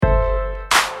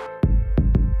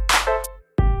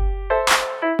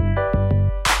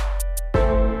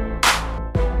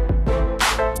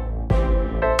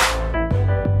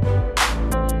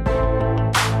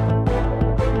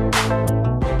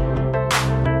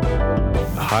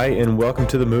Hi, and welcome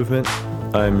to The Movement.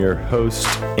 I'm your host,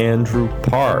 Andrew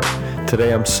Parr.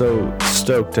 Today I'm so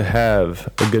stoked to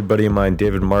have a good buddy of mine,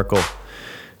 David Markle.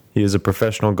 He is a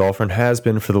professional golfer and has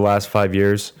been for the last 5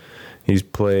 years. He's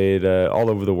played all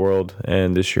over the world,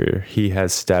 and this year he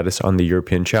has status on the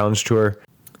European Challenge Tour.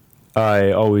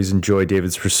 I always enjoy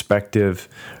David's perspective.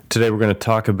 Today we're going to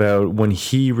talk about when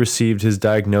he received his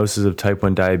diagnosis of type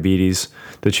 1 diabetes,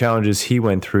 the challenges he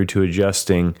went through to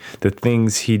adjusting, the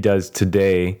things he does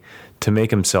today to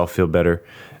make himself feel better,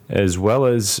 as well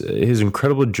as his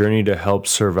incredible journey to help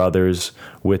serve others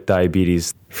with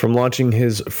diabetes. From launching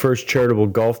his first charitable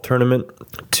golf tournament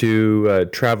to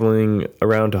traveling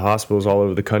around to hospitals all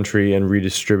over the country and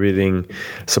redistributing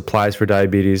supplies for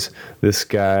diabetes, this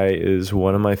guy is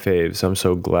one of my faves. I'm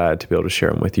so glad to be able to share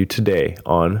him with you today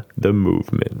on The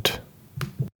Movement.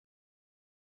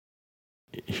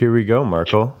 Here we go,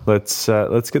 Markle. Let's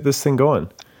get this thing going.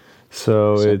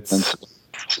 So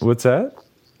what's that?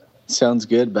 Sounds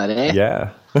good, buddy.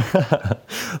 Yeah.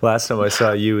 Last time I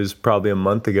saw you was probably a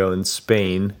month ago in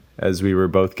Spain as we were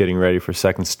both getting ready for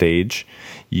second stage.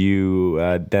 You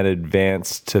then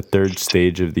advanced to third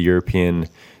stage of the European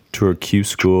Tour Q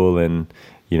School and,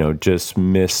 just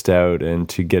missed out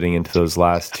into getting into those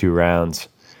last two rounds.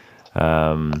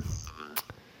 Man,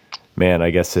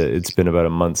 I guess it's been about a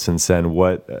month since then.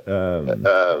 What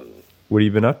have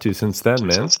you been up to since then,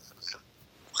 man?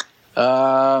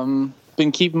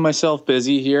 Been keeping myself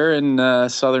busy here in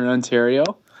southern Ontario.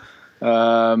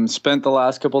 Spent the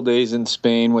last couple days in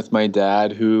Spain with my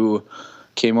dad, who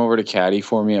came over to caddy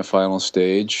for me at final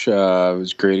stage. It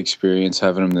was a great experience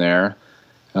having him there.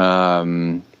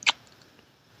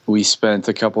 We spent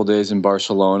a couple days in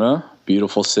Barcelona,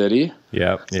 beautiful city.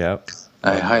 Yep.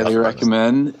 I highly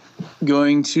recommend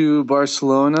going to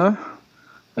Barcelona,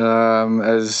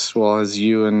 as well as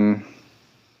you and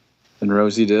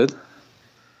Rosie did.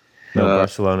 No,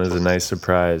 Barcelona is a nice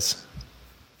surprise.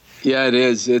 Yeah, it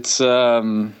is. It's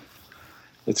got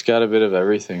a bit of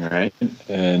everything, right?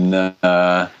 And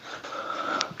that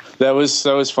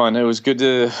was fun. It was good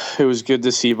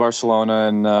to see Barcelona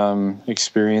and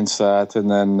experience that. And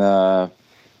then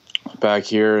back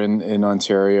here in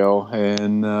Ontario,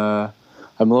 and I'm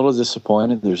a little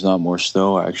disappointed there's not more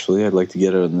snow. Actually, I'd like to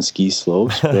get out on the ski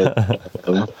slopes,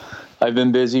 but. I've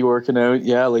been busy working out,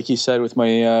 like you said, with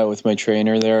my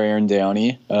trainer there, Aaron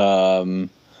Downey, and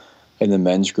the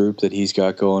men's group that he's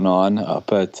got going on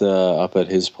up at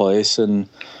his place, and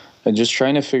just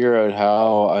trying to figure out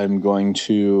how I'm going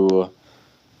to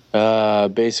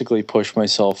basically push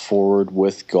myself forward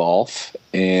with golf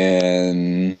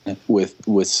and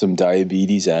with some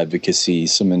diabetes advocacy,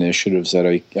 some initiatives that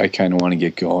I kind of want to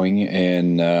get going,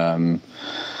 and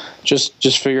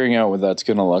just figuring out what that's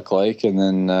going to look like, and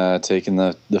then taking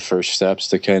the first steps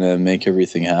to kind of make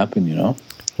everything happen,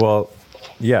 Well,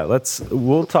 yeah,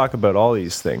 we'll talk about all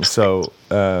these things. So,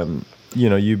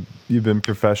 you've been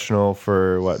professional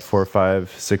for what, 4,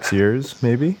 5, 6 years,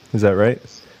 maybe? Is that right?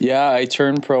 Yeah, I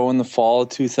turned pro in the fall of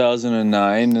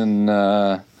 2009,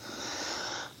 and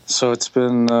so it's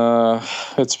been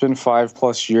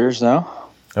 5+ years now.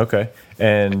 Okay,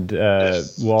 and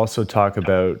we'll also talk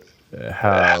about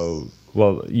how,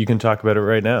 well, you can talk about it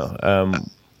right now.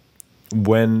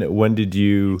 When did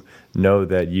you know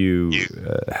that you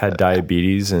had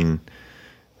diabetes? And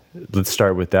let's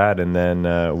start with that, and then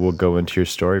we'll go into your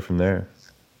story from there.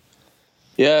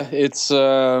 Yeah, it's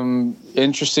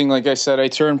interesting. Like I said, I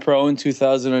turned pro in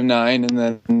 2009, and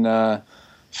then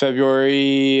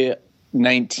February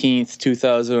 19th,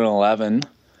 2011,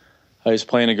 I was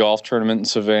playing a golf tournament in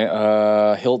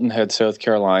Savannah, Hilton Head, South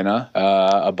Carolina.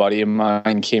 A buddy of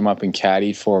mine came up and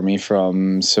caddied for me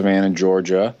from Savannah,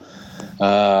 Georgia.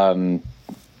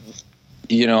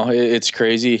 It's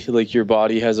crazy. Like, your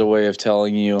body has a way of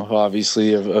telling you,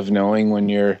 obviously, of knowing when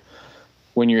you're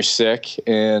sick.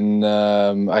 And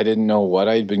I didn't know what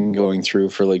I'd been going through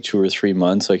for like 2 or 3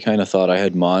 months. I kind of thought I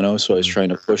had mono, so I was trying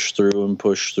to push through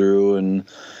and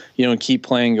keep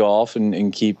playing golf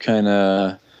and keep kind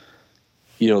of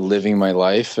living my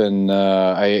life. And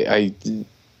I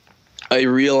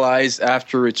realized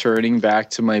after returning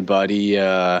back to my buddy,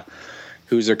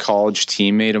 who's a college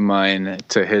teammate of mine,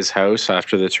 to his house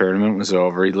after the tournament was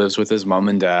over. He lives with his mom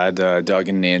and dad, Doug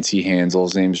and Nancy Hansel.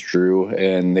 His name's Drew,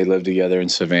 and they live together in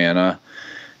Savannah.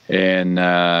 And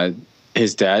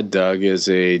his dad, Doug, is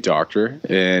a doctor,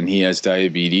 and he has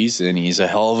diabetes, and he's a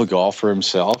hell of a golfer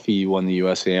himself. He won the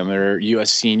U.S.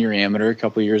 Senior Amateur a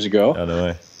couple of years ago. Oh, no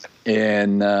way.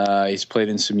 And he's played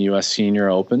in some U.S. Senior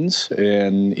Opens,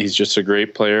 and he's just a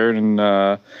great player and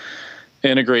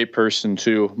a great person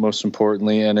too, most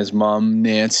importantly. And his mom,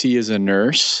 Nancy, is a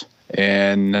nurse,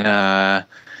 And,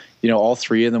 all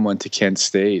three of them went to Kent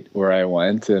State, where I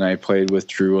went, and I played with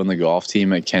Drew on the golf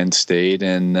team at Kent State.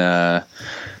 And, I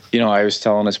was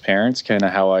telling his parents kind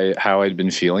of how I'd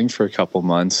been feeling for a couple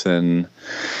months. And,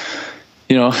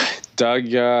 Doug,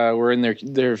 we're in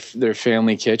their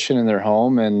family kitchen in their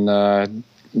home, and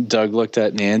Doug looked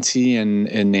at Nancy,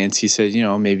 and Nancy said,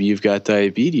 maybe you've got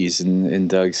diabetes. And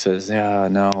Doug says, yeah,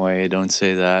 no way, don't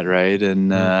say that, right?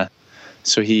 And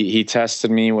so he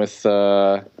tested me with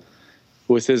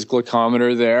his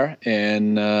glucometer there,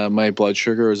 and my blood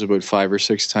sugar was about 5 or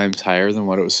 6 times higher than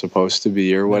what it was supposed to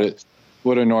be, or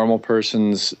what a normal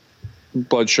person's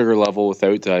blood sugar level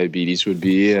without diabetes would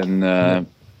be. And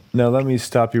now, let me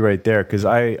stop you right there, because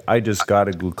I just got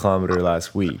a glucometer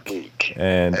last week,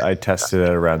 and I tested at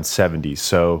around 70.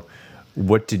 So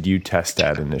what did you test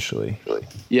at initially?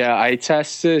 Yeah, I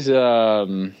tested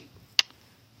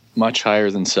much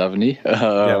higher than 70.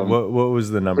 What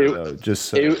was the number, though? Just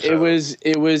so it was.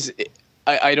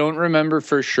 I don't remember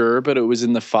for sure, but it was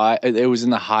in the It was in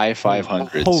the high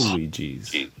 500s. Holy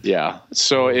jeez! Yeah,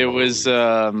 so it was.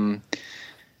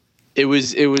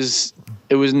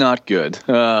 It was not good.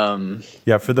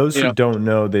 For those who don't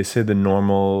know, they say the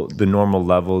normal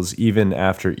levels, even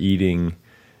after eating,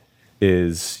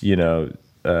 is 70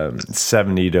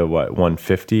 to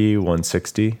 150,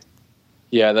 160.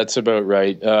 Yeah, that's about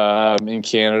right. In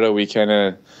Canada, we kind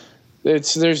of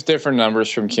there's different numbers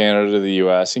from Canada to the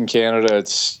U.S. In Canada,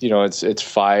 it's it's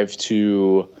 5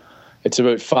 to it's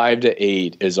about 5 to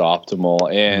 8 is optimal,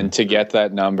 and to get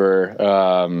that number.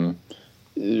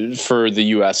 For the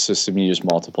U.S. system, you just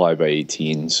multiply by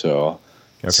 18. So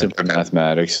simple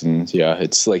mathematics, and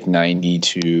it's like 90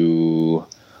 to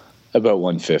about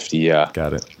 150. Yeah,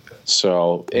 got it.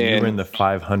 So and you were in the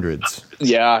 500s.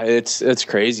 Yeah, it's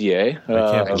crazy, eh? I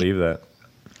can't believe that.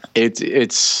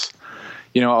 It's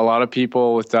a lot of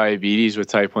people with diabetes, with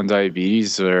type 1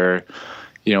 diabetes, are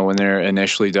when they're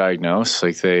initially diagnosed,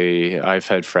 like I've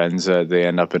had friends that they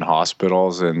end up in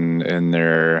hospitals, and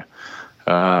they're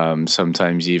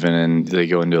sometimes even they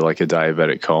go into like a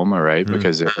diabetic coma, right?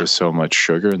 Because there's so much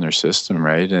sugar in their system,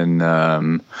 right? And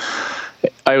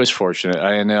I was fortunate.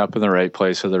 I ended up in the right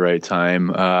place at the right time.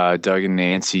 Doug and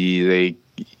Nancy, they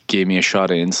gave me a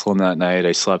shot of insulin that night.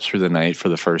 I slept through the night for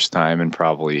the first time in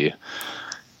probably,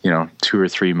 2 or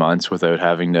 3 months without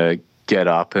having to get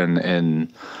up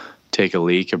and take a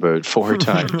leak about 4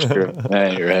 times during the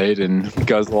night, right? And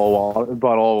guzzle a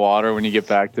bottle of water when you get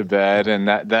back to bed. And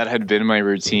that had been my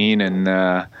routine.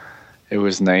 And it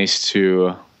was nice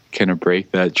to kind of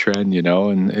break that trend,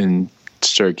 and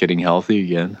start getting healthy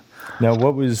again. Now,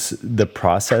 what was the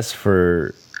process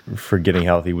for getting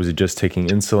healthy? Was it just taking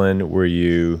insulin? Were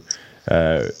you,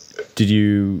 did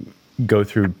you go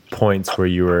through points where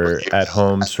you were at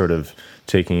home sort of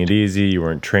taking it easy, you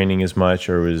weren't training as much,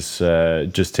 or was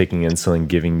just taking insulin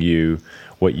giving you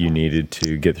what you needed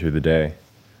to get through the day?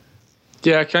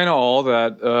 Yeah, kind of all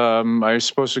that. I was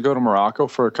supposed to go to Morocco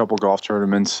for a couple golf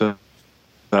tournaments.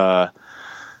 A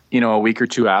week or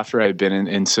two after I'd been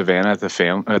in Savannah at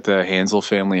the Hansel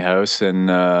family house, and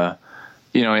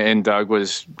and Doug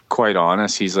was quite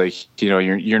honest. He's like,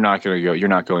 you're not going to go. You're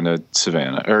not going to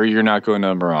Savannah, or you're not going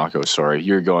to Morocco. Sorry,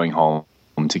 you're going home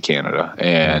to Canada,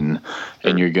 and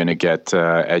you're going to get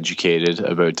educated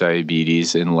about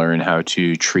diabetes and learn how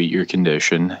to treat your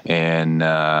condition. And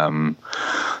so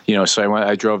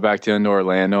I drove back down to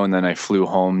Orlando, and then I flew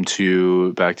home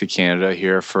back to Canada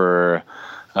here for.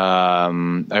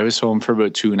 I was home for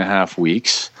about 2.5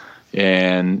 weeks.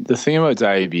 And the thing about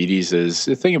diabetes is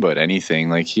the thing about anything,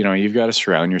 like, you've got to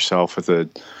surround yourself with a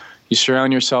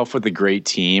great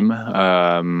team,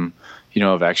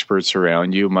 of experts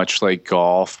around you, much like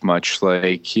golf, much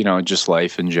like, just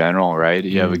life in general, right?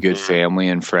 You have a good family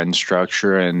and friend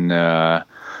structure. And, I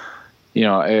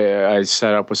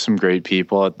set up with some great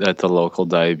people at the local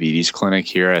diabetes clinic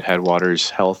here at Headwaters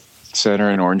Health Center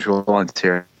in Orangeville,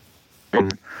 Ontario.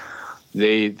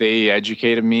 They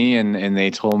educated me, and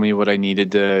they told me what I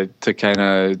needed to kind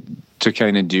of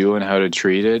do and how to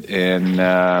treat it. And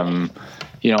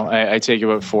I take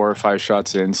about 4 or 5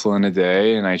 shots of insulin a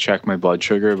day, and I check my blood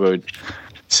sugar about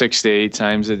 6 to 8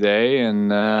 times a day.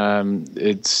 And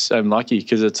I'm lucky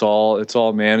because it's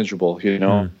all manageable,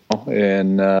 And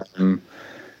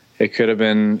it could have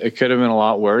been a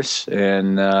lot worse.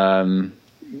 And I'm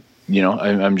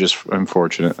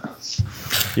fortunate.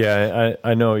 Yeah,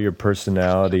 I know your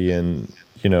personality and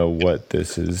what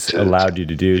this has allowed you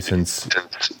to do since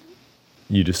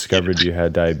you discovered you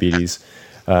had diabetes.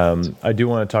 I do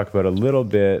want to talk about a little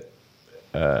bit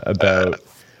about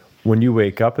when you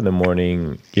wake up in the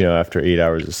morning, after 8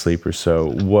 hours of sleep or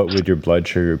so, what would your blood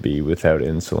sugar be without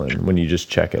insulin when you just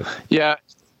check it? Yeah,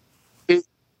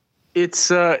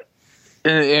 it's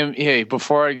and hey,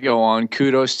 before I go on,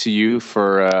 kudos to you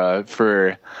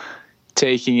for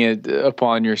taking it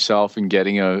upon yourself and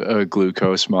getting a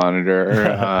glucose monitor or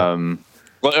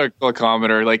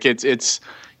glucometer. Like it's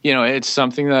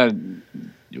something that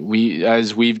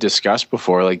we've discussed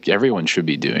before, like everyone should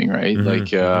be doing, right?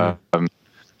 Mm-hmm.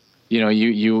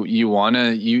 You want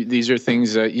to, these are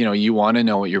things that, you want to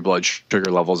know what your blood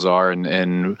sugar levels are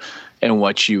and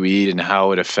what you eat and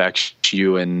how it affects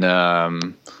you. And,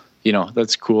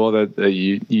 that's cool that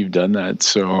you've done that.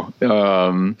 So,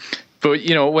 but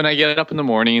when I get up in the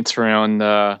morning, it's around,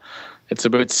 it's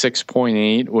about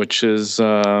 6.8, which is,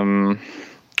 some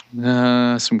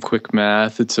quick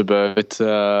math. It's about,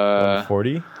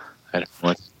 40. I don't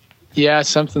know. Yeah.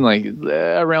 Something like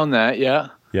around that. Yeah.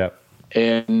 Yep.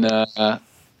 And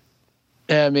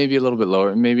maybe a little bit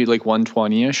lower, maybe like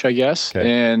 120ish, I guess.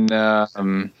 Okay. And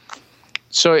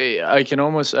so I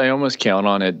almost count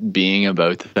on it being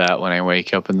about that when I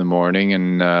wake up in the morning.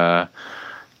 And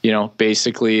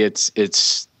basically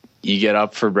it's you get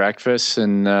up for breakfast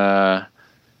and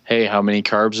hey, how many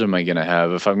carbs am I going to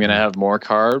have? If I'm going to have more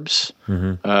carbs,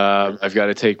 I've got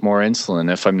to take more insulin.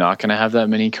 If I'm not going to have that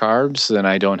many carbs, then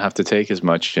I don't have to take as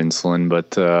much insulin.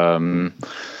 But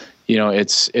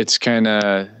it's kind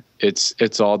of,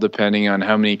 it's all depending on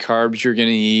how many carbs you're going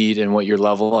to eat and what your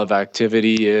level of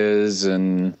activity is.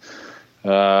 And,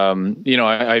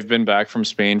 I've been back from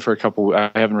Spain for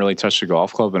I haven't really touched a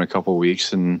golf club in a couple of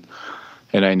weeks. And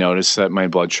I noticed that my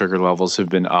blood sugar levels have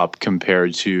been up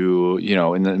compared to,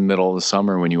 in the middle of the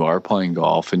summer when you are playing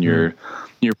golf and you're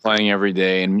playing every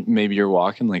day and maybe you're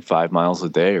walking like 5 miles a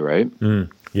day. Right.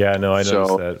 Yeah, no, I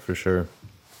noticed that for sure.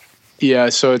 Yeah,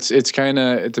 so it's kind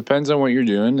of, it depends on what you're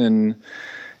doing, and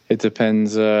it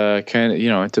depends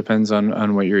it depends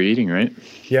on what you're eating, right?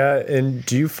 Yeah, and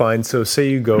do you find, so say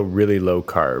you go really low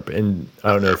carb, and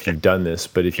I don't know if you've done this,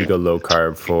 but if you go low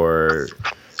carb for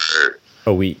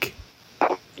a week,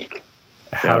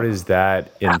 how does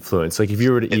that influence? Like if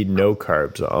you were to eat no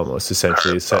carbs almost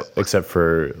essentially, except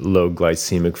for low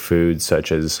glycemic foods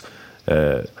such as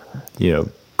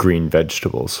green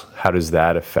vegetables, how does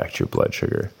that affect your blood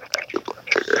sugar?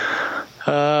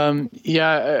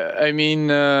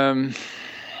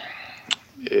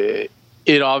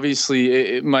 It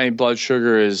obviously, my blood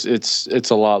sugar it's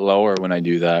a lot lower when I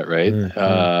do that, right?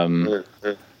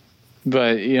 Mm-hmm.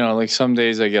 But like some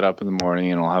days I get up in the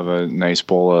morning and I'll have a nice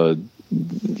bowl of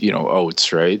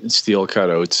oats, right? Steel cut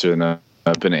oats and a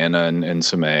banana and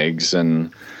some eggs,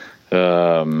 and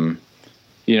the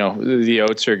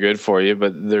oats are good for you,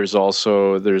 but there's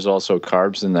also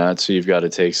carbs in that, so you've got to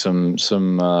take some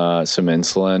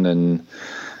insulin. And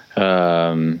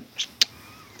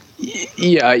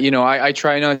I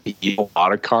try not to eat a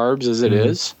lot of carbs as it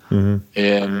is. And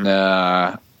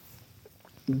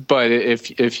but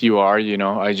if you are,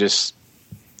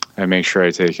 I make sure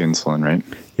I take insulin, right?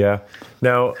 Yeah.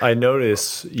 Now, I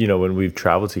notice, when we've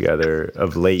traveled together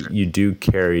of late, you do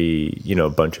carry, a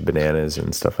bunch of bananas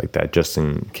and stuff like that, just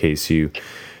in case you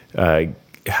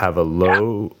have a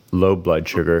low blood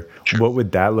sugar. What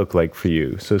would that look like for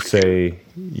you? So say,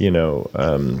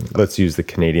 let's use the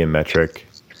Canadian metric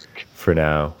for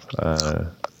now.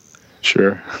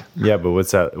 Sure. Yeah, but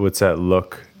what's that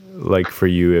look like for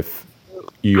you if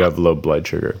you have low blood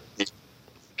sugar?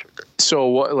 So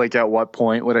what, at what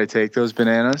point would I take those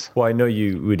bananas? Well, I know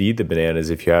you would eat the bananas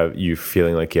if you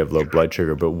feeling like you have low blood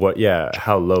sugar, but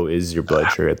how low is your blood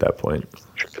sugar at that point?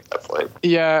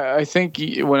 Yeah, I think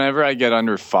whenever I get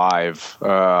under 5,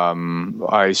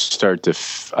 you start to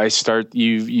feel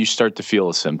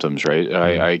the symptoms, right?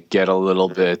 Mm-hmm. I get a little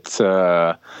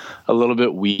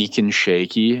bit weak and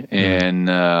shaky, and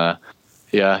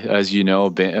as you know,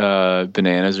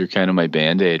 bananas are kind of my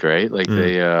Band-Aid, right? Like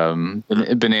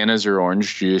bananas or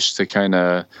orange juice to kind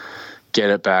of get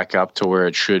it back up to where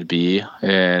it should be.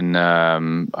 And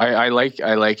I like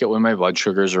it when my blood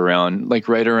sugar's around, like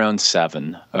right around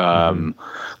 7.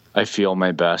 I feel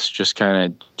my best just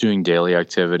kind of doing daily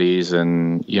activities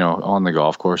and, on the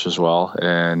golf course as well.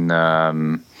 And,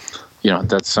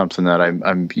 that's something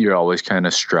that you're always kind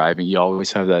of striving. You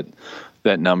always have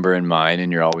that number in mind,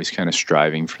 and you're always kind of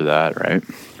striving for that, right?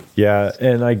 Yeah,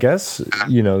 and I guess,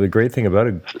 the great thing about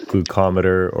a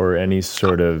glucometer or any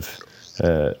sort of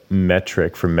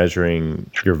metric for measuring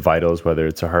your vitals, whether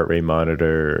it's a heart rate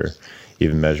monitor or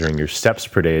even measuring your steps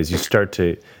per day, is you start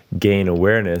to gain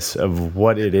awareness of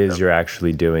what it is you're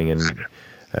actually doing and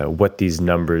what these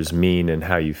numbers mean and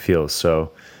how you feel.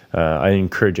 So I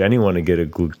encourage anyone to get a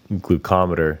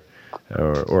glucometer.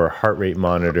 or a heart rate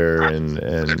monitor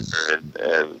and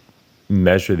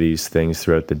measure these things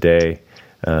throughout the day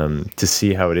to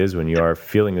see how it is when you are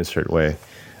feeling a certain way.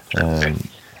 Yeah,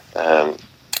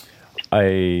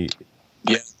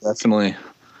 definitely.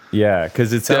 Yeah,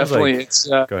 because it sounds Definitely, like. it's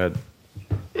Go ahead.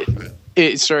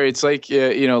 It's like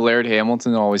Laird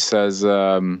Hamilton always says,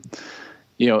 like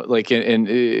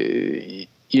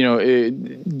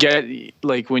get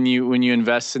like when you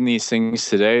invest in these things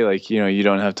today, like you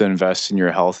don't have to invest in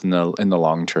your health in the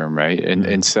long term, right? And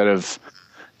instead of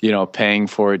paying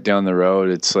for it down the road,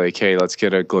 it's like, hey, let's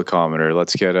get a glucometer,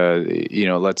 let's get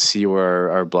let's see where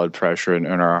our blood pressure and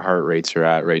our heart rates are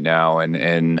at right now,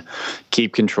 and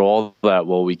keep control of that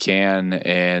while we can,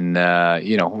 and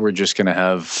we're just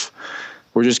gonna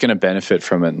benefit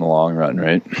from it in the long run,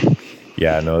 right?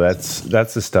 Yeah, no, that's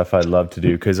the stuff I'd love to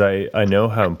do, because I know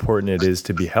how important it is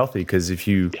to be healthy. Because if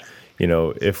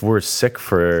we're sick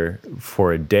for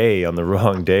a day on the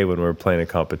wrong day when we're playing a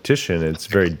competition, it's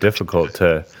very difficult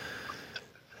to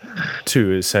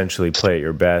essentially play at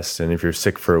your best. And if you're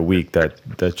sick for a week, that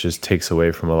just takes away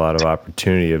from a lot of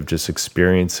opportunity of just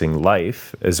experiencing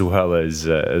life as well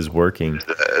as working.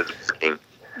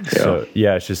 So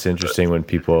yeah, it's just interesting when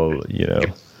people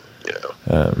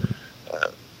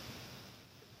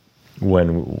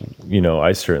when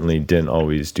I certainly didn't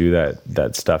always do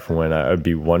that stuff, and when I'd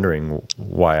be wondering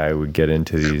why I would get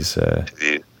into these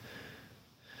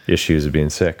issues of being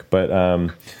sick. But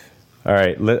all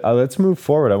right, let's move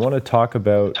forward. I want to talk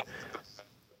about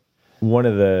one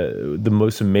of the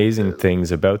most amazing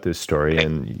things about this story.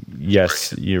 And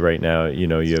yes, you right now,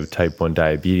 you have type 1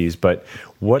 diabetes, but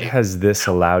what has this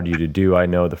allowed you to do? I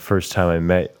know the first time I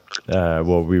met,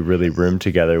 we really roomed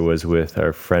together was with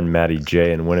our friend Matty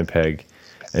J in Winnipeg,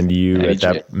 and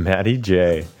Matty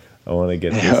J. I want to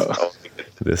get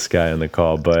this guy on the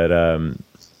call, but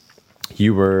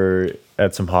you were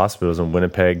at some hospitals in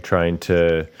Winnipeg trying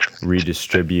to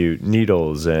redistribute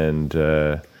needles and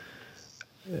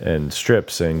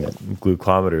strips and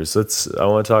glucometers. I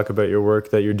want to talk about your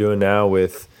work that you're doing now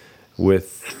with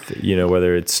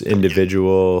whether it's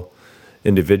individuals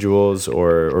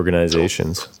or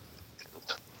organizations.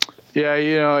 Yeah,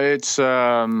 it's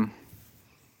as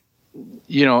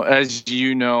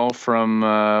from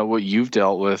what you've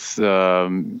dealt with, a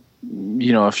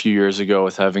few years ago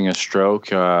with having a stroke,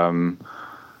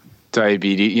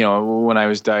 diabetes. When I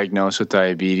was diagnosed with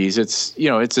diabetes, it's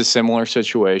a similar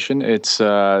situation. It's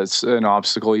an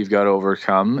obstacle you've got to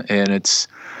overcome, and it's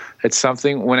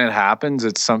something, when it happens,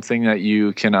 it's something that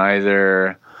you can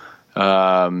either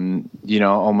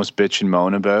almost bitch and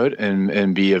moan about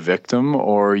and be a victim,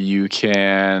 or you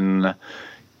can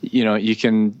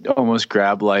almost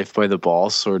grab life by the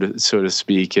balls, so to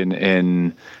speak,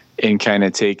 and kind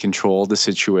of take control of the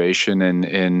situation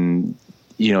and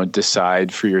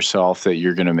decide for yourself that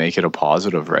you're going to make it a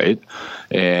positive, right?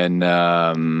 And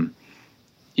I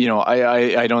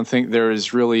don't think there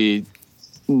is really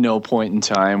no point in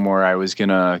time where I was going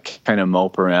to kind of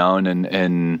mope around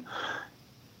and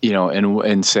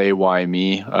say, why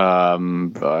me?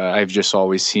 I've just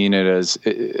always seen it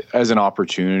as an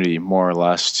opportunity, more or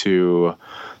less, to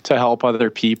help other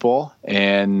people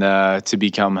and to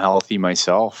become healthy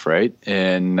myself, right?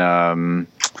 And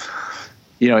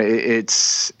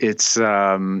it's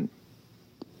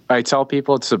I tell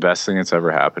people it's the best thing that's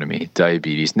ever happened to me,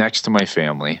 diabetes, next to my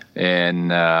family.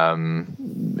 And I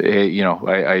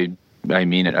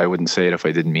mean it. I wouldn't say it if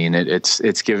I didn't mean it.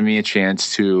 It's given me a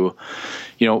chance to,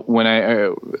 when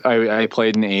I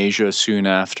played in Asia soon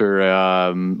after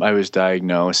I was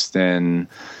diagnosed, and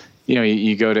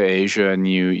you go to Asia and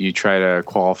you try to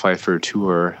qualify for a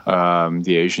tour,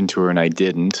 the Asian tour, and I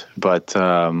didn't. But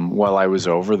while I was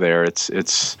over there,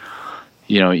 it's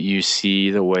you see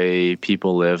the way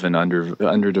people live in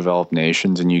underdeveloped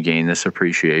nations, and you gain this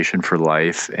appreciation for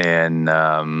life. And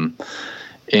I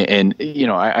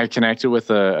connected with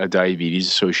a diabetes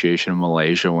association in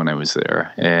Malaysia when I was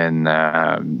there,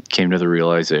 and came to the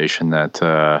realization that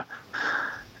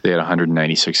they had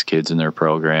 196 kids in their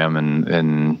program,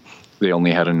 and they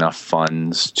only had enough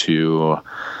funds to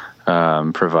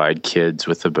provide kids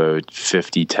with about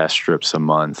 50 test strips a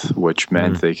month, which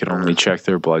meant they could only check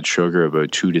their blood sugar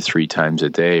about 2 to 3 times a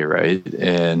day, right?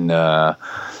 And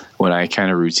when I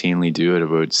kind of routinely do it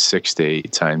about 6 to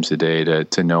 8 times a day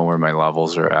to know where my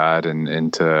levels are at,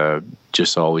 and to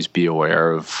just always be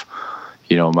aware of,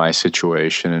 my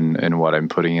situation and what I'm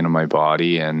putting into my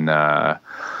body. And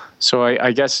so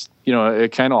I guess,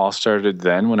 it kind of all started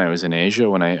then when I was in Asia,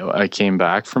 when I came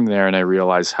back from there, and I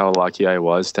realized how lucky I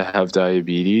was to have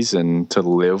diabetes and to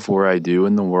live where I do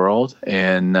in the world.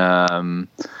 And,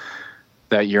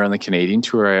 that year on the Canadian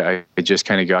tour, I just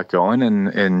kind of got going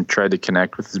and tried to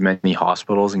connect with as many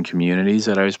hospitals and communities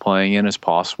that I was playing in as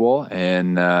possible,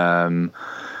 and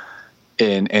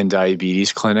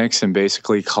diabetes clinics, and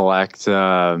basically collect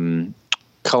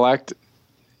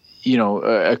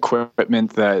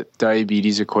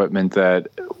diabetes equipment that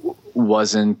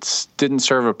didn't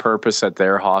serve a purpose at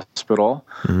their hospital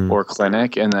or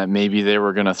clinic, and that maybe they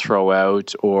were going to throw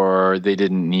out or they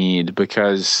didn't need,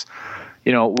 because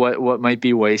what might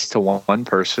be waste to one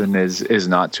person is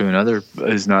not to another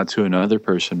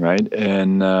person, right?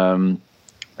 And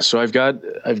so I've got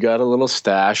a little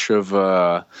stash of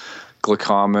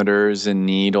glucometers and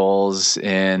needles,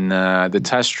 and the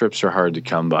test strips are hard to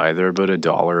come by. They're about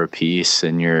 $1 a piece,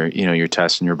 and you're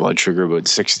testing your blood sugar about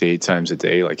 6 to 8 times a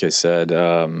day, like I said.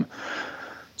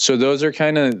 So those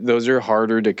are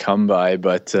harder to come by,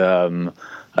 but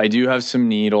I do have some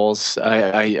needles.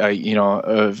 I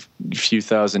a few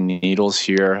thousand needles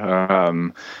here,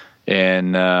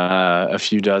 and a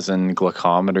few dozen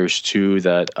glucometers too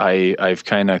that I've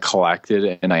kind of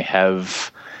collected, and I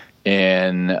have.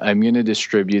 And I'm going to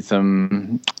distribute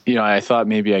them. I thought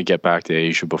maybe I'd get back to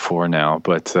Asia before now,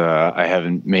 but I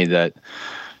haven't made that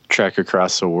trek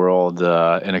across the world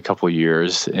in a couple of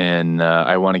years. And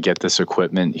I want to get this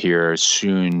equipment here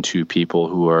soon to people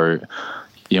who are,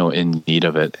 in need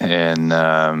of it. And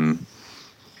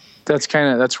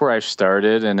that's where I've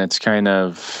started. And it's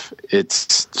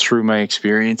through my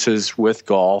experiences with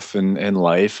golf and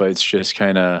life. It's just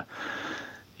kind of,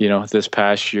 this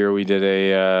past year we did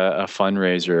a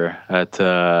fundraiser at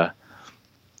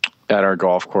our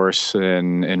golf course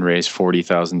and raised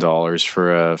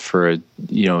 $40,000 for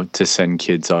to send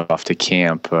kids off to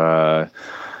camp, to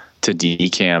D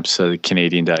camps. The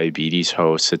Canadian Diabetes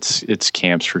hosts. It's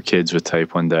camps for kids with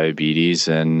type 1 diabetes,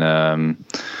 and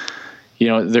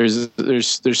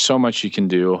there's so much you can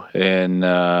do, and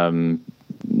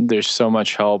there's so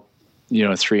much help.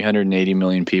 380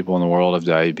 million people in the world have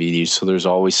diabetes. So there's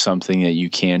always something that you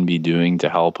can be doing to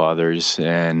help others.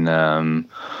 And,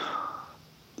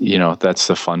 that's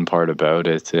the fun part about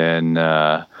it. And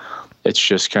it's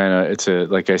just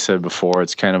like I said before,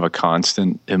 it's kind of a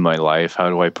constant in my life. How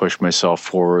do I push myself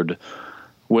forward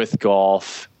with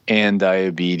golf and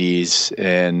diabetes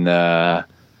and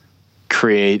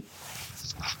create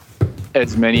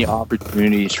as many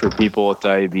opportunities for people with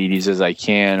diabetes as I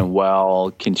can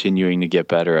while continuing to get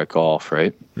better at golf,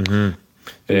 right? Mm-hmm.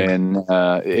 And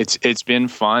it's been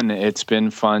fun. It's been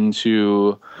fun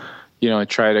to,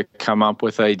 try to come up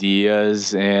with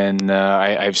ideas. And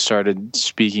I've started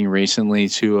speaking recently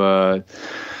to a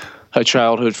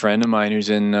childhood friend of mine who's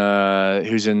in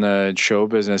the show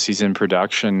business. He's in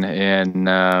production, and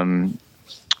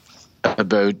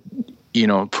about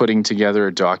putting together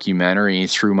a documentary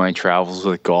through my travels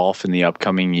with golf in the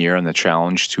upcoming year on the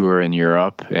Challenge Tour in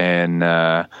Europe, and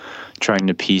trying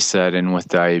to piece that in with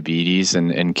diabetes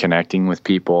and connecting with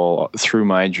people through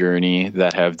my journey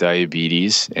that have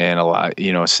diabetes, and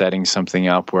setting something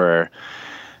up where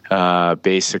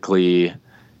basically,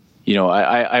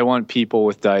 I want people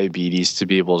with diabetes to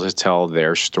be able to tell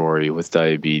their story with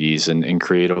diabetes and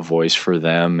create a voice for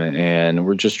them. And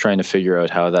we're just trying to figure out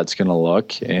how that's going to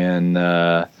look, and,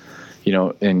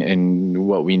 and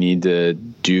what we need to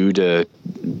do to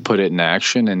put it in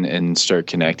action and start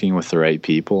connecting with the right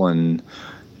people and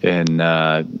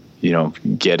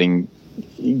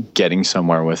getting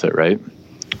somewhere with it. Right.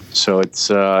 So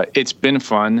it's been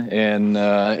fun, and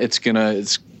it's going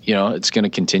to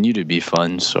continue to be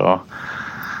fun. So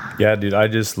yeah, dude, I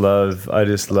just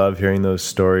love hearing those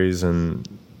stories, and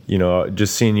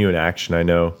just seeing you in action. I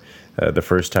know the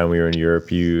first time we were in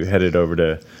Europe, you headed over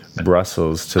to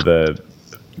Brussels to the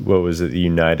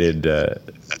United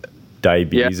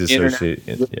Diabetes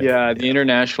Association. The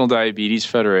International Diabetes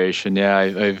Federation. Yeah,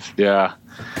 we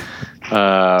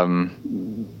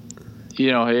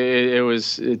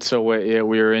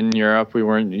were in Europe. We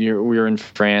were in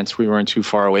France. We weren't too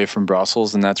far away from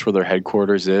Brussels, and that's where their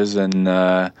headquarters is. And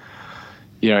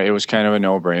it was kind of a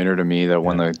no-brainer to me that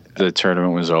when the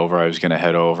tournament was over, I was going to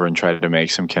head over and try to make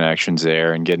some connections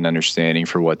there and get an understanding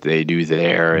for what they do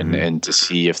there, and to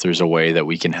see if there's a way that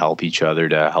we can help each other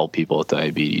to help people with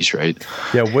diabetes. Right?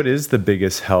 Yeah. What is the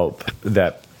biggest help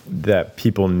that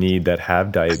people need that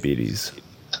have diabetes?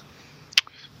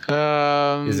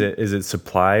 Is it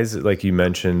supplies? Like you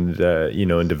mentioned,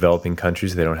 in developing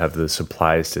countries, they don't have the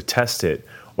supplies to test it,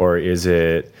 or is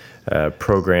it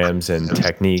programs and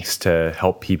techniques to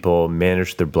help people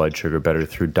manage their blood sugar better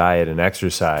through diet and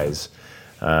exercise?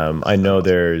 I know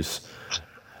there's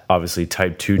obviously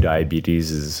type 2 diabetes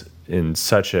is in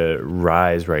such a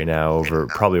rise right now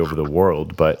probably over the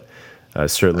world, but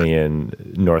certainly in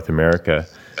North America.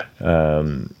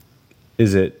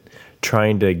 Is it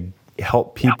trying to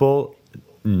help people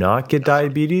not get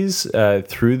diabetes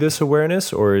through this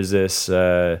awareness, or is this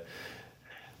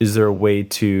is there a way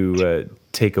to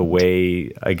take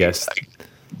away, I guess,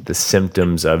 the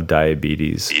symptoms of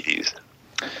diabetes?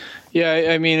 Yeah,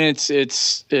 I mean,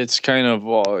 it's kind of,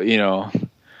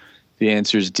 the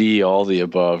answer is D, all the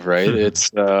above, right? It's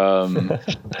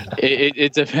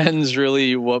it depends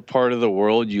really what part of the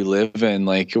world you live in.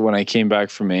 Like when I came back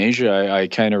from Asia, I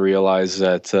kind of realized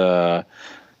that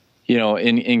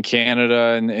in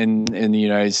Canada and in the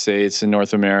United States and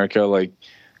North America, like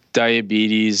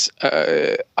diabetes,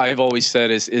 I've always said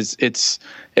is it's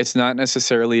not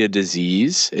necessarily a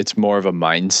disease. It's more of a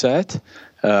mindset,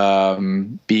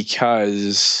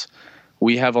 because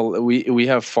we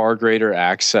have far greater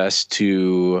access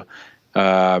to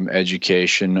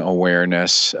education,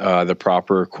 awareness, the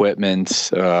proper equipment,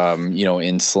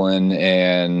 insulin,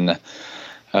 and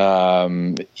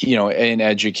in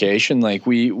education. Like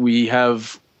we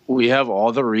have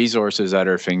all the resources at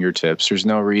our fingertips. There's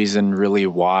no reason really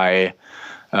why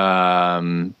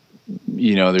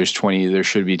there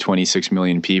should be 26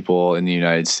 million people in the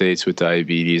United States with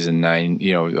diabetes and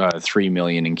 3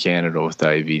 million in Canada with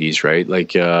diabetes, right?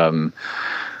 Like, but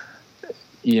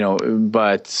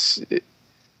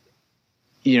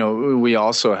we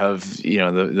also have,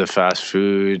 the fast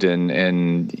food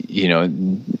and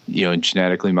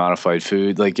genetically modified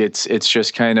food. Like it's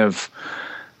just kind of,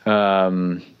 we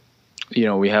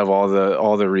have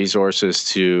all the resources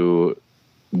to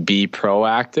be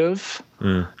proactive.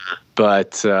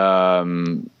 But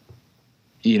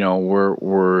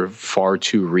we're far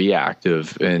too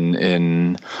reactive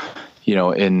in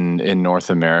North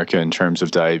America in terms of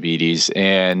diabetes,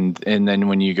 and then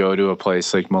when you go to a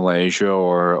place like Malaysia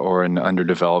or an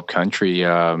underdeveloped country,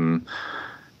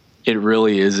 it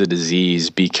really is a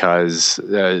disease, because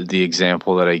the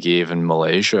example that I gave in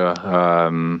Malaysia,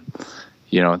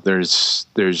 there's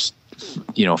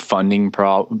funding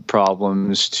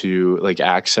problems, to like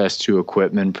access to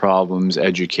equipment problems,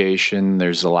 education.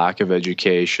 There's a lack of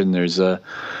education. There's a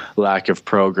lack of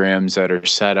programs that are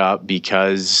set up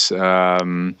because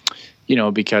of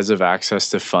access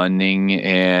to funding.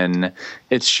 And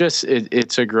it's just,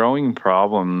 it's a growing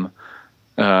problem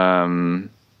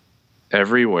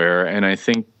everywhere. And I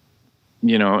think,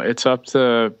 it's up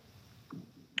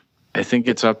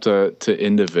to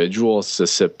individuals to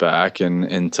sit back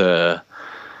and to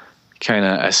kind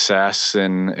of assess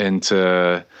and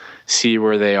to see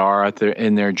where they are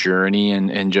in their journey,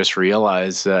 and just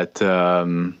realize that,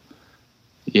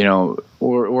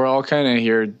 we're all kind of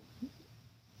here,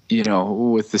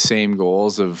 with the same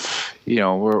goals of,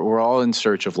 we're all in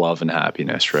search of love and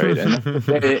happiness, right?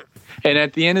 And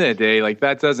at the end of the day, like,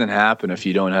 that doesn't happen if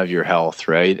you don't have your health,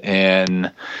 right? And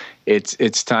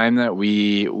it's time that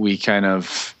we kind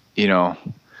of,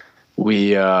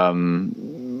 we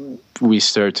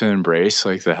start to embrace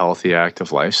like the healthy,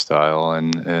 active lifestyle,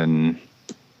 and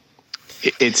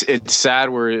it's sad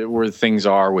where things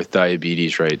are with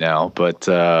diabetes right now. But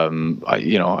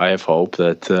I have hope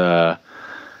that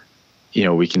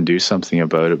we can do something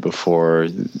about it before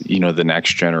the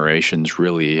next generations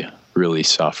really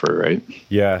suffer, right?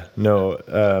 Yeah, no,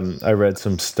 I read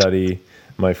some study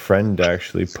my friend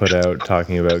actually put out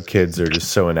talking about kids are just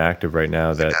so inactive right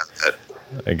now that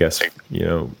I guess,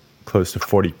 close to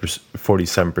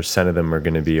 47% of them are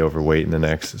going to be overweight in the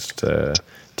next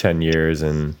 10 years.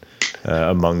 And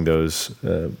among those,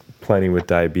 plenty with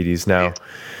diabetes now.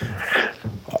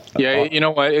 Yeah. You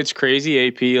know what? It's crazy,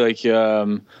 AP. Like,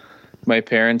 my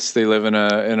parents, they live in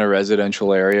a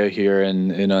residential area here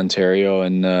in Ontario,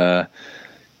 and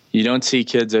you don't see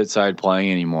kids outside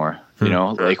playing anymore.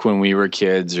 Like when we were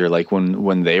kids, or like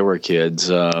when they were kids,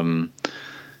 there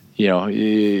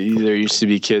used to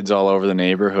be kids all over the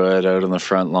neighborhood, out on the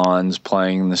front lawns,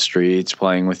 playing in the streets,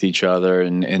 playing with each other,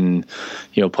 and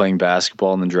playing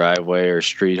basketball in the driveway or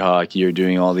street hockey, or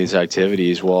doing all these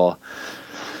activities. Well,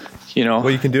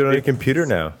 you can do it on your computer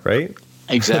now, right?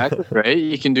 Exactly, right?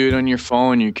 You can do it on your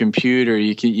phone, your computer.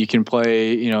 You can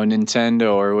play,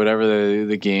 Nintendo or whatever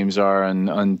the games are on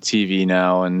TV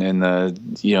now, and the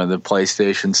the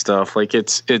PlayStation stuff. Like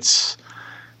it's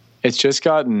just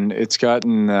gotten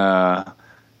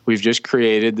we've just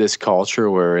created this culture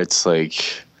where it's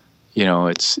like,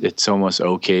 it's almost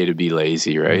okay to be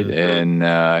lazy, right? Mm-hmm.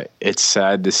 And it's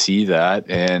sad to see that,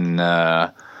 and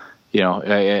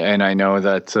and I know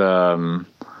that.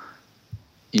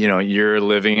 You're a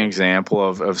living example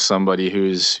of somebody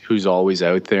who's always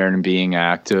out there and being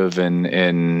active,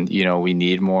 and we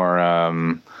need more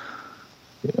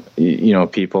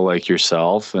people like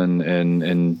yourself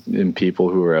and people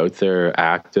who are out there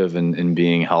active and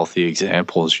being healthy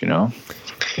examples,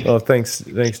 Well, thanks,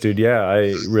 dude. Yeah,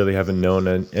 I really haven't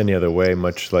known any other way,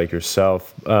 much like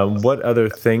yourself. What other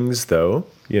things, though,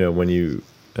 when you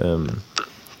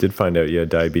did find out you had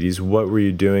diabetes, what were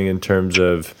you doing in terms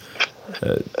of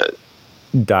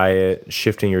diet,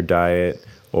 shifting your diet?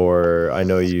 Or I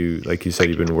know like you said,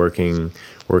 you've been working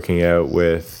out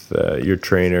with your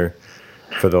trainer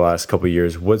for the last couple of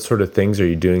years. What sort of things are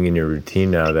you doing in your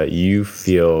routine now that you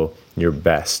feel you're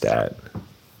best at?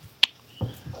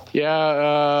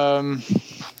 Yeah,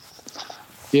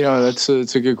 it's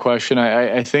a good question.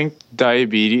 I think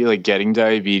diabetes, like getting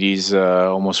diabetes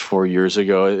almost 4 years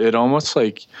ago, it almost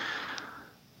like,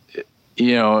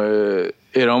 it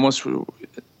almost,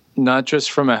 not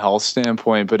just from a health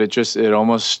standpoint, but it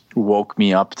almost woke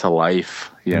me up to life,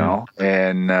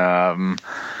 and,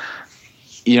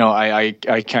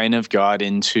 I kind of got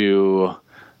into,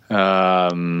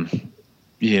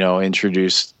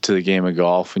 introduced to the game of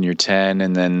golf when you're 10,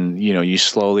 and then, you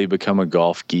slowly become a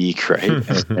golf geek, right?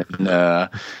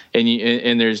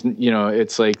 and there's,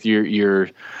 it's like your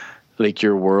like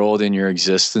your world and your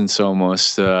existence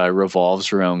almost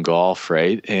revolves around golf,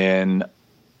 right? And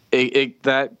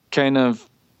that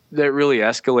really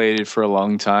escalated for a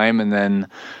long time, and then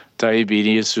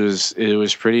diabetes was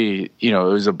pretty, it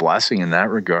was a blessing in that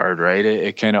regard, right?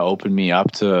 It kind of opened me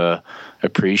up to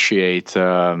appreciate,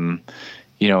 the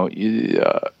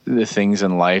things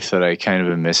in life that I kind of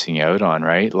been missing out on,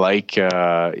 right? Like,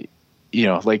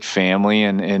 like family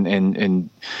and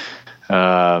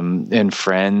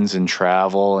friends and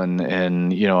travel and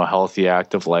a healthy,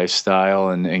 active lifestyle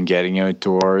and getting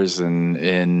outdoors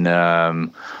and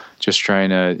just trying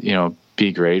to,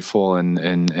 be grateful and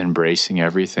embracing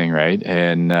everything, right?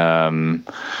 And I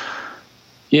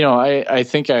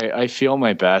think I feel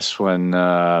my best when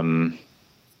I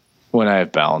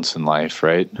have balance in life,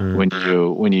 right? When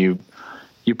you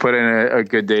put in a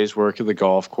good day's work at the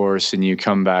golf course and you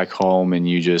come back home and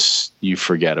you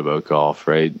forget about golf,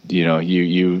 right?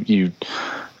 You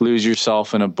lose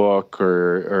yourself in a book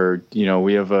or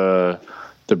we have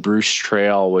the Bruce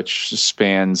Trail, which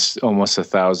spans almost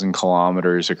 1,000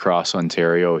 kilometers across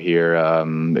Ontario here.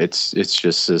 It's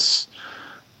just this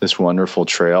wonderful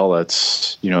trail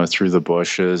that's, through the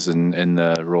bushes and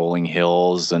the rolling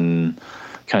hills and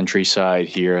countryside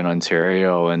here in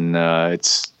Ontario. And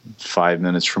it's 5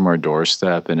 minutes from our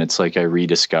doorstep. And it's like I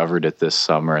rediscovered it this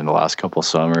summer and the last couple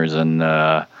summers. And,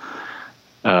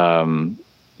 when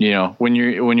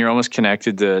you're almost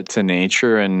connected to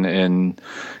nature and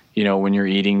when you're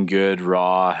eating good,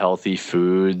 raw, healthy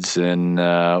foods and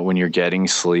when you're getting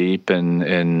sleep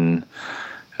and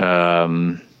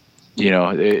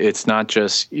it's not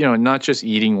just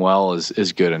eating well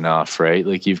is good enough, right?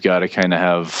 Like you've got to kind of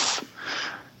have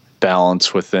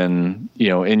balance within,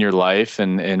 in your life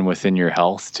and within your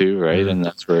health too, right? And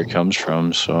that's where it comes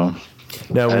from. So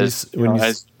now go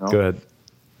ahead.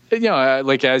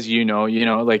 Like, as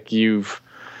like you've,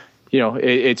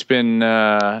 it's been,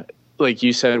 like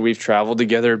you said, we've traveled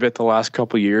together a bit the last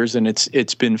couple of years, and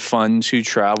it's been fun to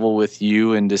travel with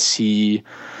you and to see,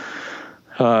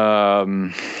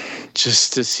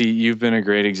 just to see. You've been a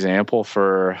great example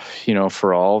for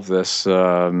all of this,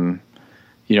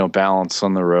 balance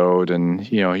on the road,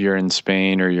 and you're in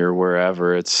Spain or you're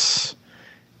wherever. It's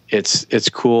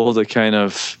cool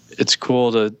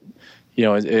to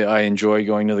I enjoy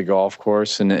going to the golf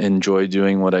course and enjoy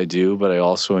doing what I do, but I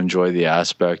also enjoy the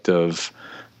aspect of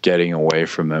getting away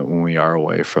from it when we are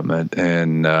away from it.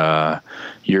 And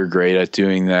you're great at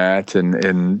doing that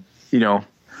and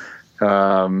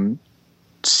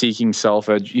seeking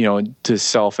to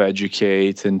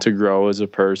self-educate and to grow as a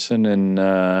person. And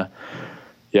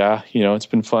it's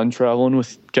been fun traveling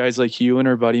with guys like you and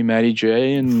our buddy Matty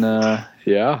J. And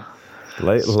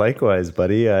likewise,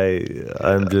 buddy.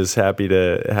 I'm just happy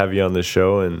to have you on the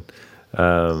show, and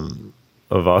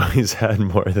I've always had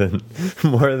more than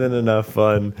enough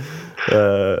fun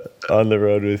on the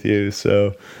road with you.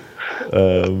 So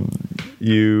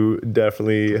you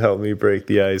definitely help me break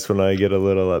the ice when I get a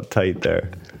little uptight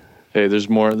there. Hey, there's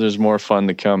more fun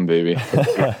to come, baby.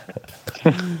 I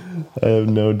have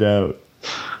no doubt.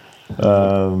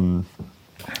 Well,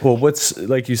 what's,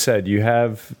 like you said,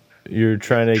 you're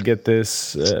trying to get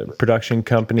this production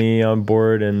company on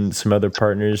board and some other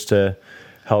partners to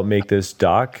help make this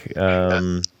doc.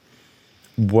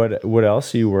 What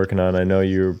else are you working on? I know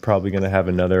you're probably going to have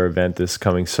another event this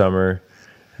coming summer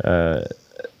for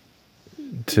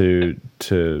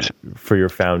your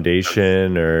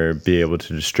foundation, or be able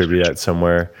to distribute that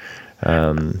somewhere.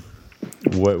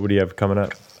 What do you have coming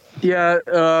up? Yeah.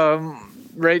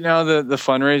 Right now, the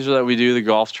fundraiser that we do, the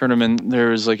golf tournament,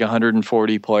 there was like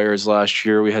 140 players last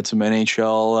year. We had some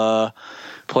NHL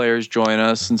players join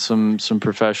us and some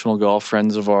professional golf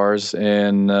friends of ours.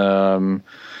 And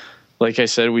like I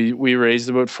said, we raised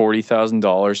about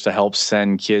 $40,000 to help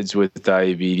send kids with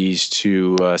diabetes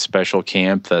to a special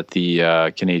camp that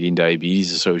the Canadian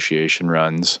Diabetes Association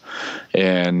runs.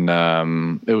 And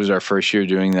it was our first year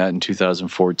doing that in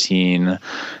 2014.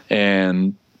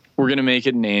 And we're going to make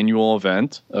it an annual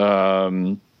event.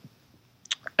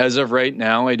 As of right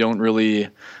now, I don't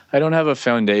have a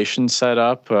foundation set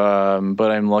up,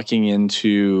 but I'm looking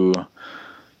into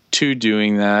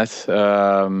doing that.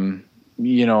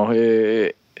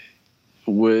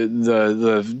 With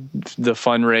the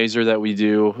fundraiser that we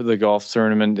do, the golf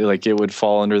tournament, like it would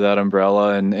fall under that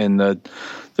umbrella, and the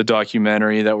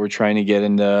documentary that we're trying to get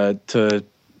into to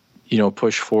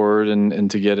push forward and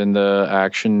to get into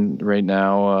action right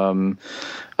now.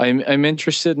 I'm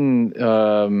interested in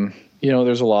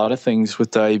there's a lot of things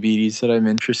with diabetes that I'm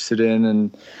interested in,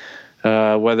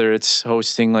 and whether it's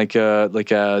hosting like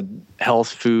a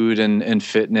health, food, and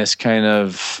fitness kind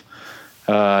of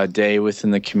day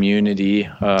within the community,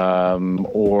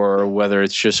 or whether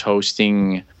it's just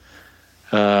hosting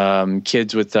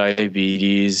kids with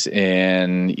diabetes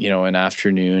and an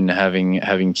afternoon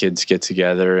having kids get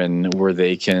together and where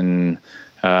they can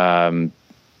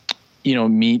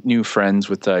meet new friends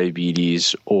with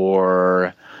diabetes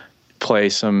or play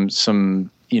some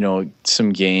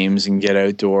games and get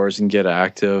outdoors and get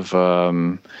active.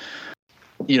 I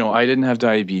didn't have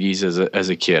diabetes as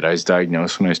a kid. I was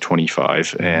diagnosed when I was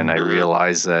 25, and I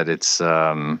realized that it's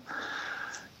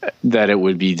that it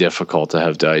would be difficult to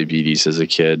have diabetes as a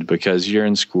kid because you're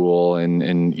in school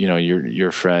and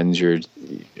your friends, you're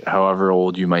however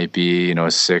old you might be,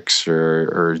 6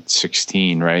 or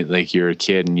 16, right? Like you're a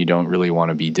kid and you don't really want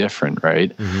to be different,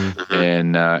 right? Mm-hmm.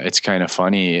 And it's kind of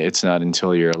funny. It's not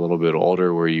until you're a little bit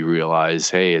older where you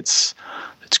realize, hey, it's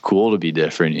cool to be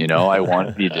different. I want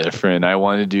to be different. I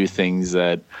want to do things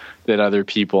that other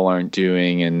people aren't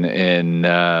doing, and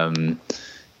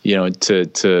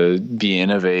to be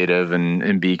innovative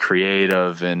and be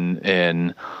creative,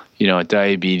 and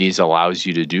diabetes allows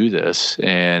you to do this.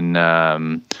 And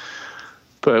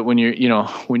but when you're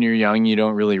young, you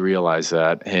don't really realize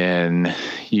that, and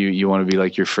you want to be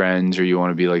like your friends, or you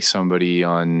want to be like somebody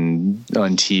on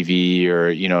TV, or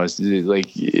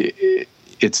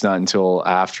it's not until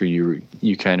after you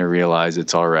kind of realize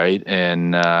it's all right.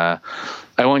 And I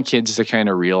want kids to kind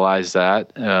of realize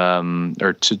that,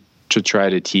 or to try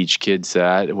to teach kids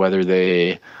that, whether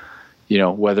they,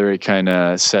 whether it kind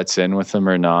of sets in with them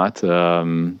or not.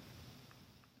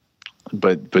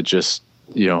 But just,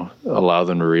 allow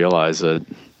them to realize it.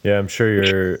 Yeah, I'm sure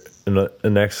you're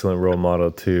an excellent role model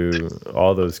to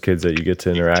all those kids that you get to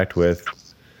interact with.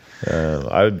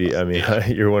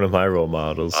 You're one of my role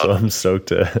models, so I'm stoked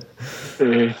to.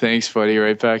 Hey, thanks, buddy.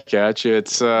 Right back at you.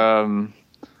 It's, you know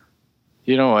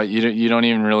what? You don't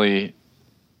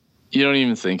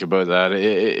even think about that.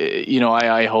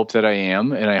 I hope that I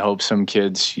am, and I hope some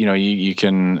kids, you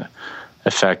can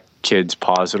affect kids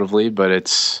positively, but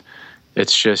it's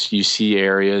just, you see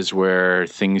areas where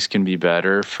things can be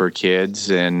better for kids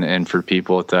and for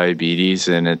people with diabetes,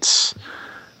 and it's,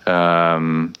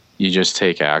 you just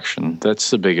take action.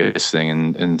 That's the biggest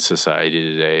thing in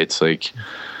society today. It's like,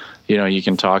 you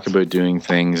can talk about doing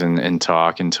things and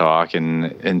talk and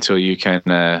until you kind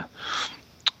of,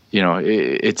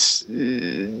 it's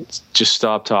just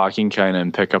stop talking kind of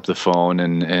and pick up the phone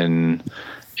and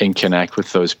connect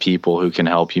with those people who can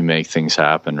help you make things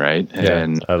happen. Right. Yeah,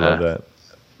 and I love that.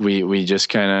 We just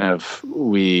kind of,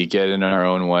 we get in our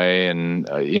own way, and,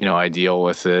 I deal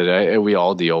with it. We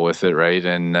all deal with it. Right.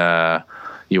 And,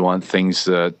 you want things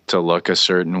to look a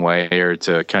certain way, or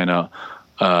to kind of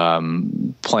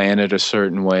plan it a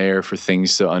certain way, or for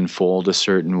things to unfold a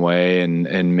certain way,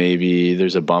 and maybe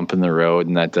there's a bump in the road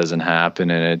and that doesn't happen,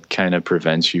 and it kind of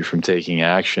prevents you from taking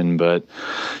action. But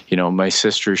my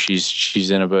sister,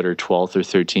 she's in about her 12th or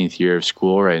 13th year of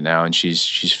school right now, and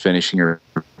she's finishing her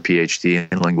PhD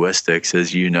in linguistics,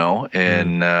 as you know.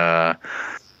 And I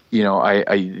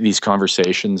these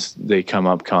conversations, they come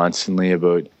up constantly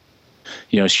about,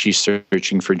 she's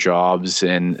searching for jobs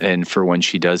and for when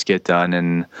she does get done,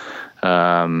 and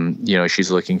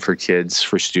she's looking for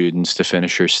students to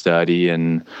finish her study,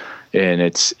 and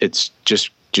it's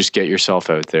just get yourself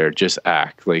out there, just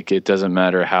act. Like, it doesn't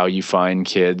matter how you find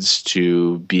kids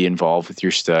to be involved with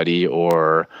your study,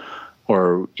 or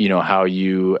how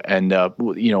you end up,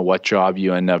 what job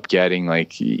you end up getting.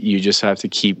 Like, you just have to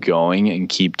keep going and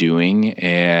keep doing,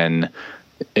 and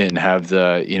and have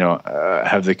the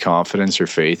have the confidence or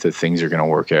faith that things are going to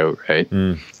work out, right?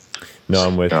 No,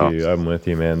 I'm with you. I'm with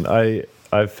you, man.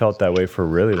 I've felt that way for a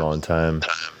really long time.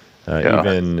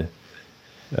 Even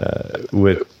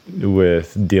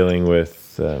with dealing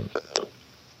with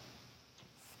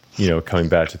coming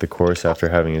back to the course after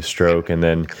having a stroke, and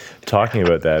then talking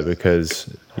about that, because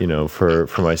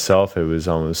for myself it was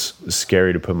almost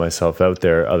scary to put myself out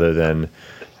there, other than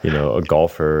a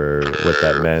golfer, or what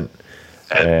that meant,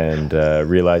 and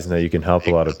realizing that you can help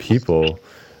a lot of people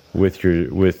with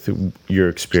your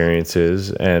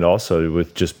experiences, and also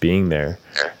with just being there.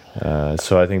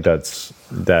 So I think that's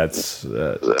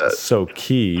so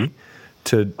key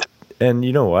to. And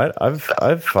you know what?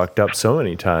 I've fucked up so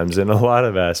many times in a lot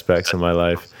of aspects of my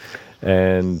life,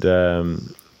 and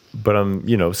but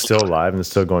I'm still alive and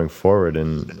still going forward.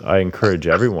 And I encourage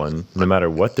everyone, no matter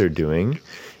what they're doing,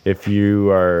 if you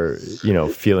are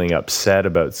feeling upset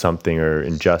about something or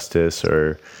injustice,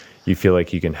 or you feel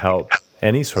like you can help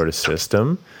any sort of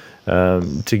system,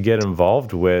 to get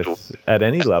involved with at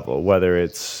any level, whether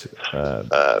it's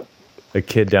a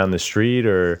kid down the street,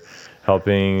 or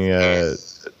helping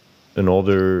an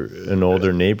older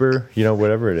neighbor,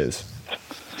 whatever it is.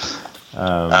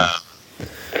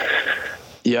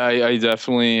 Yeah, I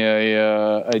definitely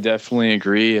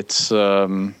agree. It's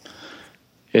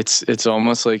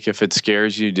almost like, if it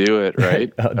scares you, do it,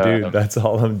 right? Oh, dude, that's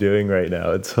all I'm doing right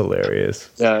now. It's hilarious.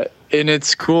 Yeah, and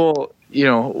it's cool.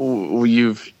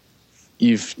 You've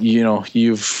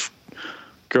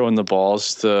grown the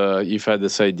balls to. You've had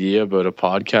this idea about a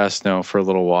podcast now for a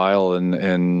little while,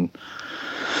 and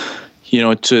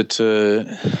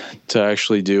to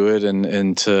actually do it,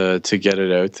 and to get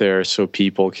it out there, so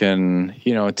people can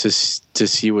to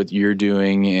see what you're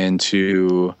doing, and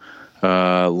to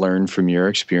learn from your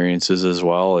experiences as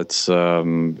well. It's I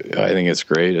think it's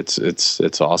great.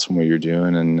 It's awesome what you're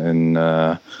doing, and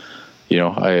I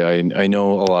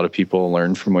know a lot of people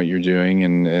learn from what you're doing,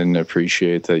 and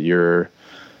appreciate that you're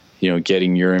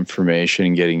getting your information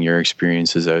and getting your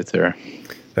experiences out there.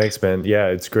 Thanks, man. Yeah,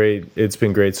 it's great. It's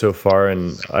been great so far,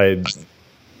 and I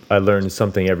learned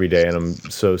something every day, and I'm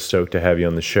so stoked to have you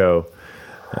on the show,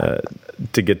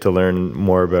 to get to learn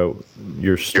more about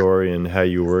your story and how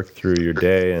you work through your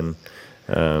day. And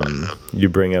you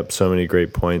bring up so many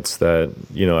great points that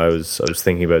I was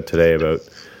thinking about today, about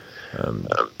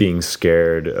being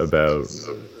scared about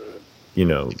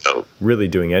really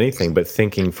doing anything, but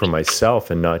thinking for myself,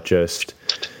 and not just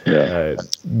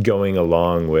going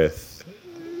along with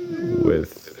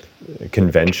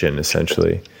convention,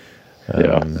 essentially.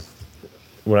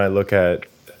 When I look at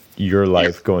your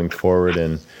life going forward,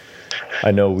 and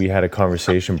I know we had a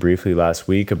conversation briefly last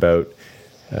week about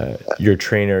your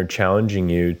trainer challenging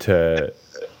you to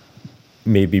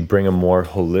maybe bring a more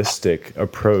holistic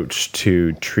approach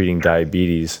to treating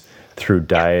diabetes through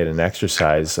diet and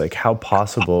exercise. Like, how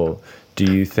possible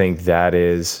do you think that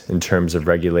is, in terms of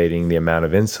regulating the amount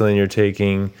of insulin you're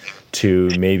taking, to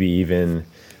maybe even,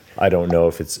 I don't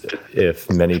know if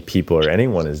many people or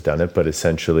anyone has done it, but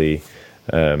essentially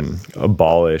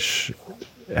abolish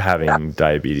having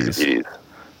diabetes?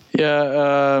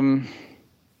 Yeah,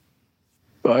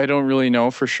 I don't really know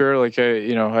for sure. Like,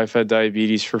 I've had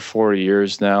diabetes for 4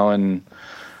 years now, and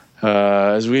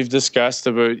as we've discussed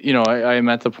about, I'm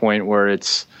at the point where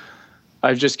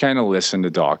I've just kind of listened to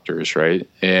doctors, right?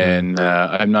 And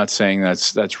I'm not saying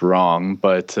that's wrong,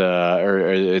 but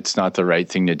or it's not the right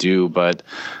thing to do, but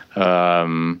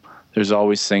there's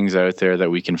always things out there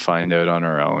that we can find out on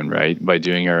our own, right? By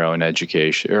doing our own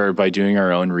education, or by doing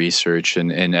our own research,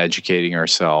 and educating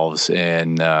ourselves.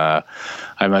 And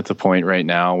I'm at the point right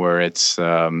now where it's,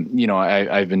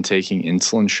 I've been taking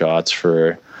insulin shots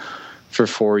for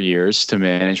 4 years to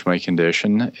manage my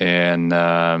condition. And,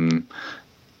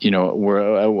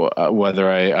 whether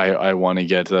I want to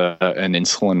get an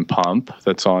insulin pump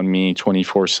that's on me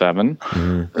 24/7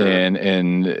 and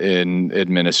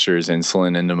administers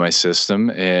insulin into my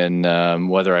system, and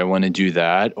whether I want to do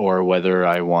that, or whether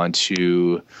I want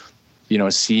to,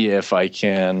 see if I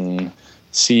can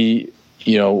see,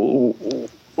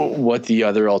 what the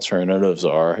other alternatives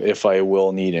are, if I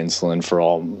will need insulin for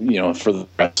the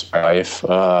rest of my life.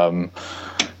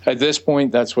 At this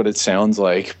point, that's what it sounds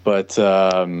like, but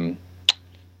I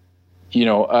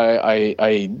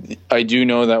do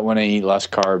know that when I eat less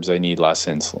carbs, I need less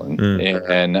insulin,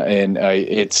 and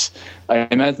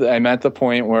I'm at the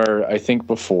point where I think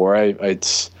before I've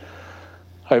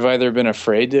either been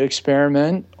afraid to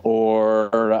experiment,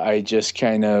 or I just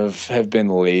kind of have been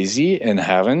lazy and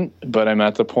haven't. But I'm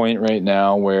at the point right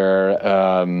now where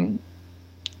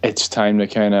it's time to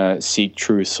kind of seek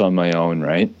truths on my own,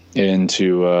 right? and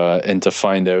to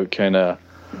find out kind of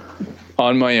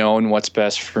on my own what's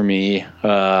best for me,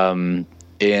 and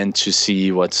to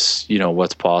see what's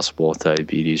possible with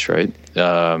diabetes, right?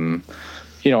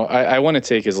 I want to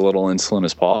take as little insulin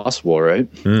as possible, right?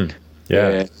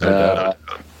 Yeah,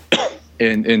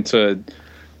 and, and to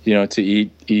to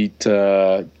eat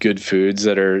good foods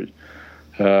that are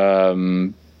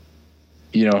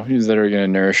that are going to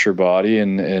nourish your body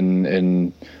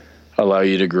and allow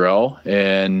you to grow.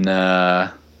 And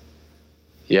I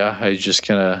just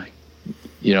kind of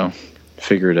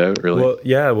figure it out, really.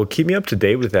 Well, keep me up to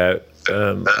date with that.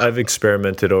 I've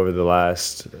experimented over the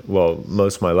last,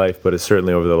 most of my life, but it's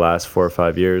certainly over the last 4 or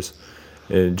 5 years,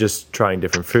 and just trying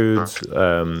different foods,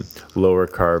 lower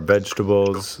carb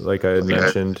vegetables, like I had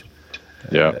mentioned.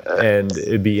 Yeah. And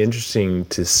it'd be interesting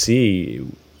to see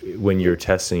when you're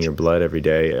testing your blood every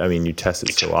day. I mean, you test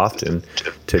it so often,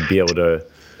 to be able to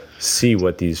see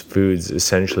what these foods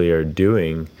essentially are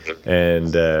doing,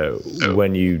 and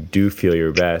when you do feel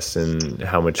your best and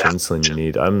how much insulin you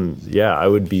need. I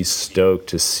would be stoked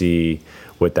to see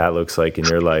what that looks like in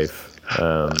your life,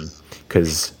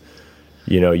 because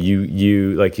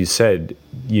you like you said,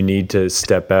 you need to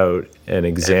step out and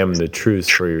examine the truth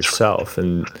for yourself,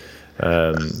 and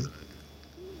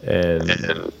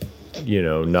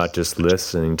not just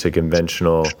listening to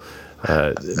conventional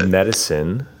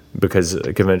medicine, because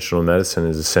conventional medicine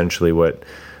is essentially what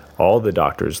all the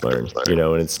doctors learn,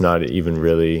 and it's not even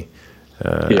really,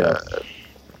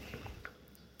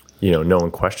 no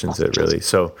one questions it really.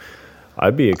 So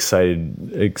I'd be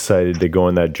excited to go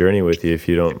on that journey with you if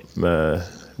you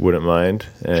wouldn't mind.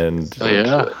 And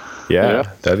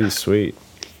that'd be sweet.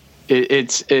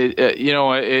 It's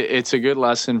a good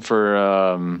lesson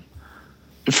for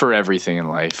everything in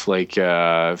life. Like,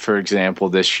 for example,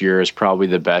 this year is probably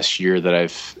the best year that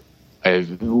I've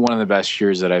one of the best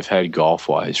years that I've had golf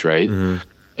wise. Right.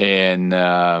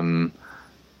 Mm-hmm.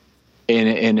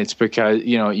 And it's because,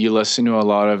 you listen to a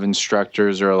lot of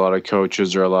instructors or a lot of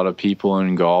coaches or a lot of people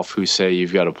in golf who say,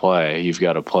 you've got to play, you've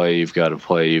got to play, you've got to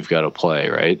play, you've got to play.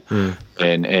 Right. Mm.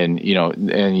 And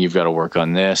you've got to work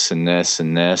on this and this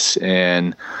and this.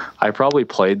 And I probably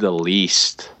played the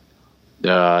least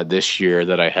this year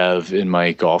that I have in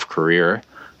my golf career,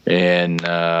 and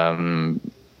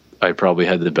I probably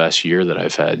had the best year that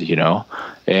I've had,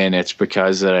 and it's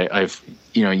because that I've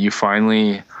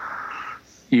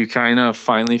you kind of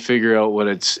finally figure out what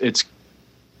it's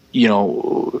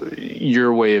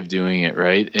your way of doing it,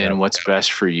 right? And what's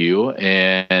best for you.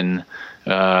 And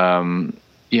the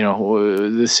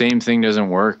same thing doesn't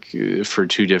work for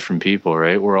two different people,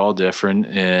 right? We're all different,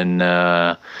 and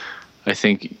I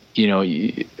think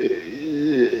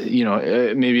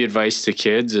maybe advice to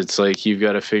kids, it's like, you've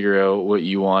got to figure out what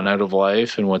you want out of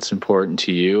life and what's important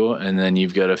to you, and then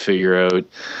you've got to figure out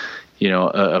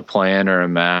a plan or a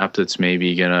map that's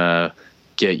maybe gonna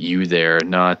get you there,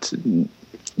 not a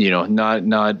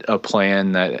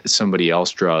plan that somebody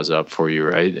else draws up for you,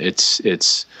 right?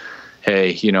 It's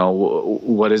hey,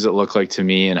 what does it look like to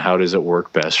me, and how does it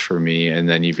work best for me? And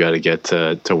then you've got to get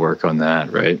to work on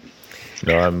that, right?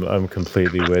 No, I'm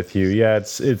completely with you. Yeah,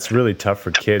 it's really tough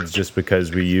for kids, just because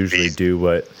we usually do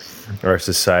what our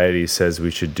society says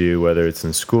we should do, whether it's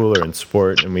in school or in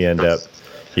sport, and we end up,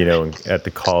 at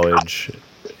the college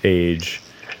age,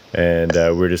 and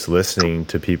we're just listening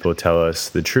to people tell us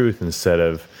the truth instead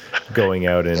of going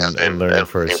out and learning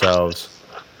for ourselves.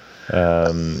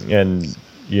 I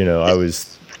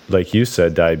was, like you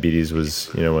said, diabetes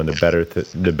was, one of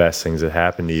the best things that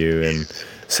happened to you, and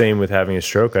same with having a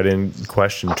stroke. I didn't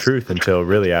question truth until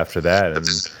really after that, and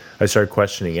I started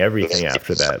questioning everything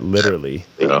after that, literally.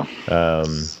 Yeah.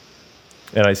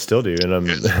 And I still do, and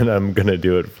I'm gonna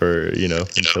do it for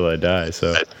until I die.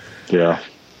 So yeah,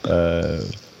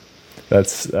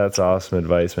 that's awesome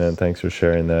advice, man. Thanks for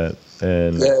sharing that.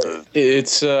 And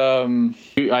it's I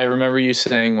remember you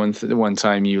saying one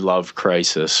time you love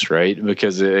crisis, right?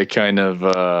 Because it kind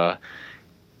of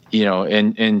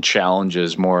and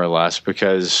challenges, more or less,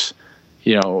 because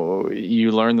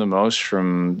you learn the most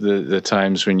from the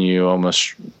times when you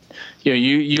almost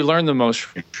you learn the most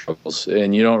from struggles,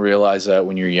 and you don't realize that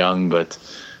when you're young, but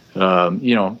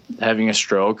having a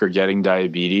stroke or getting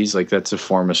diabetes, like, that's a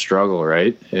form of struggle,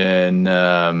 right? And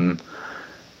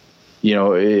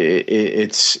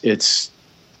it's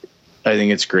I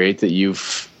think it's great that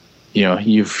you've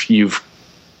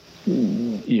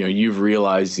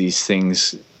realized these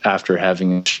things after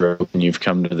having a stroke, and you've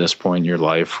come to this point in your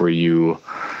life where you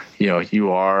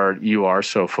are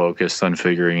so focused on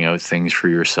figuring out things for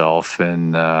yourself,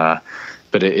 and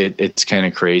but it's kind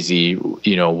of crazy,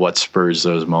 what spurs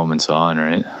those moments on,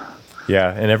 right?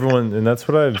 Yeah, and that's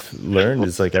what I've learned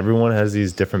is like everyone has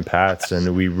these different paths,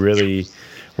 and we really,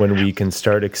 when we can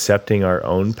start accepting our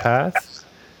own path,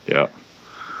 Yeah.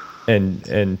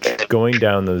 and going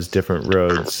down those different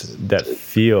roads that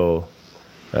feel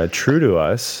true to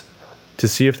us, to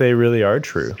see if they really are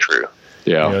true.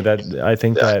 Yeah. You know, that I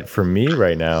think that for me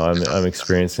right now, I'm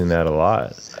experiencing that a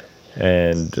lot,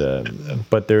 and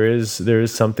but there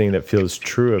is something that feels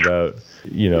true about,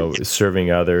 you know,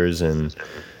 serving others and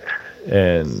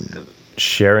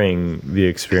sharing the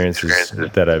experiences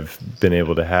that I've been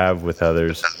able to have with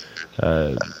others,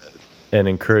 and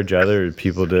encourage other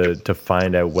people to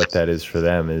find out what that is for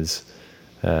them is,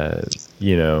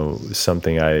 you know,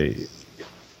 something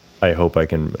I hope I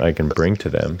can bring to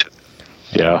them.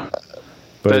 Yeah.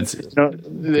 But That's, you know,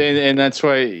 and that's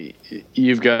why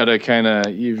you've got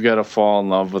to fall in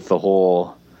love with the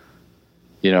whole,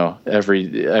 you know,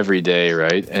 every day,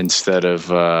 right? Instead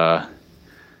of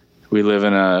we live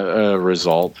in a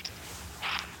result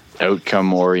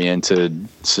outcome oriented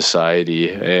society,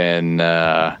 and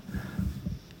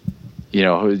you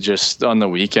know, just on the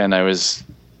weekend I was,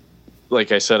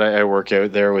 like I said, I work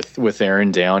out there with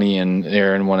Aaron Downey, and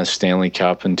Aaron won a Stanley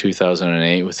Cup in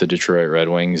 2008 with the Detroit Red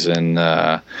Wings. And,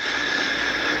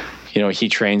 you know, he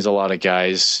trains a lot of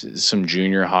guys, some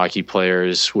junior hockey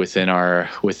players within our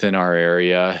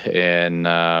area.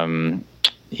 And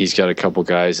he's got a couple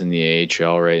guys in the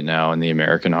AHL right now in the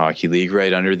American Hockey League,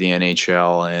 right under the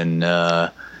NHL.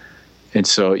 And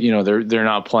so, you know, they're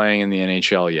not playing in the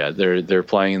NHL yet. They're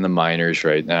playing in the minors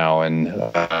right now. And,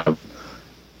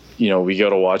 you know, we go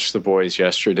to watch the boys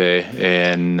yesterday,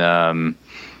 and,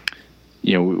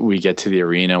 you know, we get to the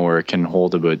arena where it can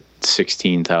hold about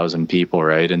 16,000 people,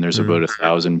 right? And there's about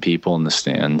 1,000 people in the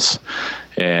stands.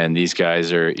 And these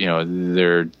guys are, you know,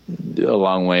 they're a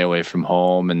long way away from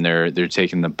home, and they're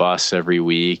taking the bus every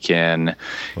week. And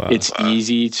it's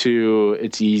easy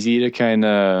to kind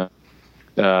of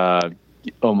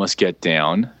almost get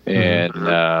down.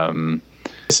 And,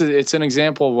 it's an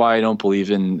example of why I don't believe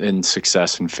in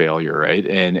success and failure, right?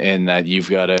 And that you've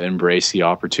got to embrace the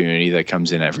opportunity that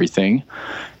comes in everything.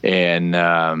 And,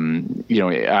 you know,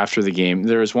 after the game,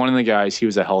 there was one of the guys, he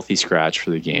was a healthy scratch for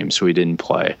the game, so he didn't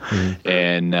play.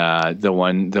 And the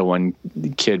one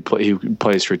kid who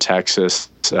plays for Texas,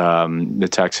 the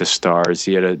Texas Stars,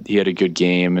 he had a good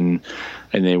game, and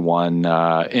they won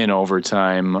in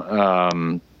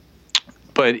overtime.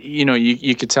 But, you know,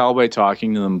 you could tell by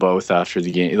talking to them both after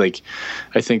the game. Like,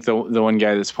 I think the one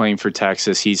guy that's playing for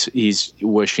Texas, he's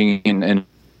wishing and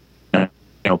you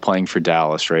know, playing for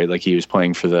Dallas, right? Like, he was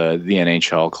playing for the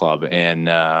NHL club, and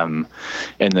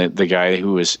the guy he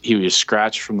was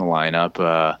scratched from the lineup.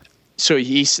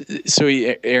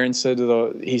 Aaron said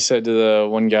to the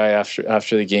one guy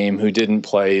after the game who didn't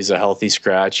play, he's a healthy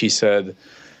scratch. He said,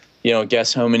 you know,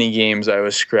 guess how many games I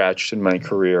was scratched in my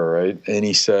career, right? And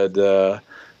he said,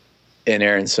 and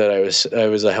Aaron said, I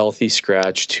was a healthy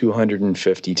scratch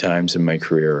 250 times in my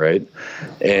career, right?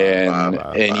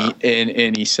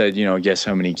 And he said, you know, guess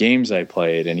how many games I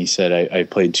played? And he said, I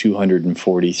played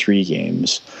 243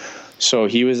 games. So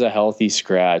he was a healthy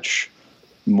scratch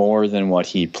more than what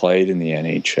he played in the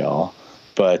NHL.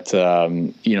 But,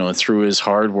 you know, through his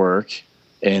hard work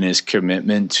and his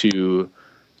commitment to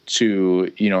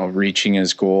you know, reaching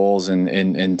his goals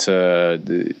and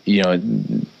to, you know,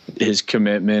 his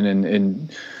commitment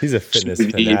and he's a fitness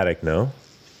fanatic, no?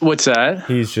 What's that?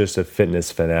 He's just a fitness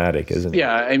fanatic, isn't he?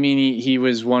 Yeah, I mean, he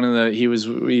was one of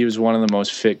the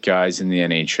most fit guys in the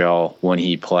NHL when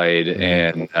he played,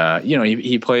 and you know,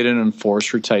 he played in an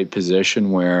enforcer type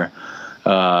position where,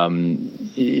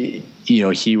 you know,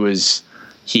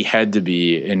 he had to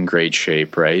be in great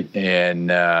shape, right? And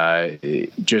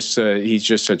he's just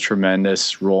a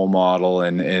tremendous role model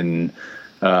and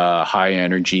high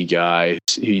energy guy.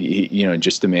 He you know,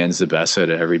 just demands the best out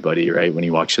of everybody, right, when he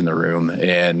walks in the room.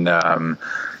 And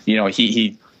you know,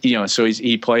 he you know, so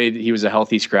he was a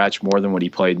healthy scratch more than what he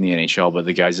played in the NHL, but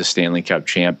the guy's a Stanley Cup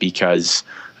champ because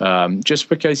just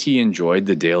because he enjoyed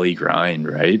the daily grind,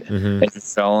 right? And he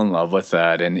fell in love with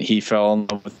that, and he fell in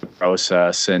love with the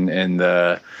process and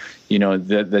the, you know,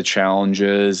 the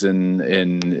challenges and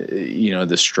you know,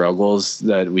 the struggles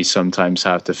that we sometimes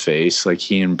have to face. Like,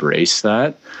 he embraced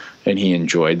that, and he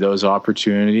enjoyed those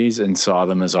opportunities and saw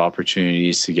them as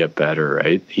opportunities to get better,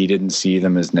 right? He didn't see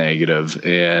them as negative.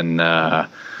 And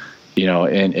you know,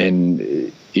 and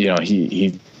you know,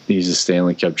 he's a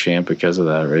Stanley Cup champ because of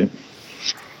that, right?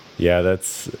 Yeah,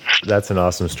 that's an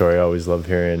awesome story. I always love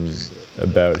hearing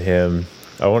about him.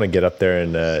 I want to get up there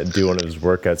and do one of his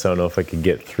workouts. I don't know if I could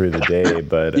get through the day,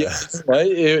 but yeah,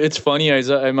 it's funny.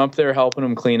 I'm up there helping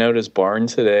him clean out his barn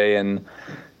today, and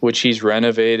which he's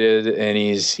renovated, and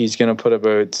he's going to put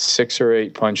about 6 or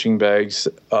 8 punching bags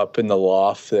up in the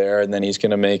loft there, and then he's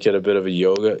going to make it a bit of a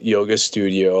yoga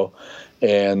studio.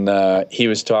 And he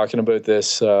was talking about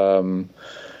this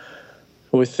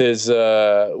with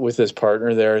his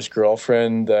partner there, his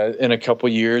girlfriend, that in a couple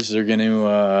years they're going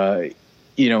to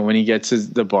when he gets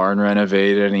the barn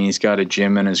renovated, and he's got a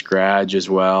gym in his garage as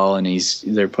well, and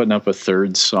they're putting up a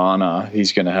 3rd sauna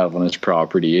he's going to have on his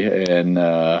property, and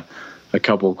a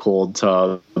couple cold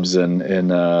tubs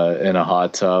and a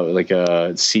hot tub, like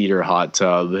a cedar hot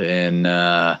tub.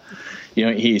 And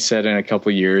he said in a couple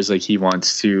years, like he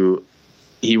wants to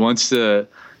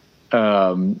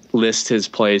list his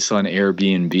place on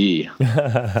Airbnb.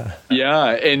 Yeah,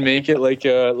 and make it like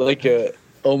a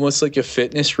almost like a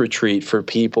fitness retreat for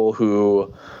people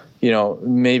who,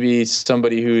 maybe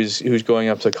somebody who's going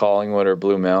up to Collingwood or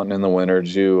Blue Mountain in the winter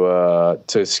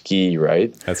to ski,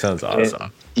 right? That sounds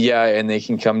awesome. And they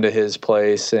can come to his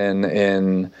place, and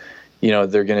they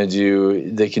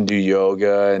can do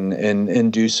yoga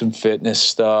and do some fitness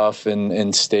stuff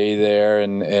and stay there,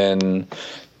 and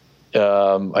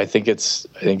I think it's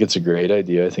a great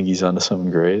idea. I think he's onto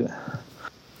something great.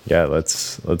 Yeah,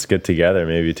 let's get together.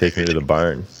 Maybe take me to the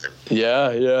barn.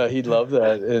 Yeah, he'd love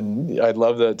that, and I'd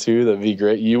love that too. That'd be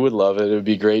great. You would love it. It would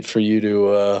be great for you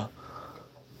to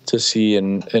see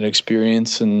and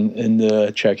experience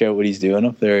and check out what he's doing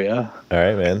up there. Yeah. All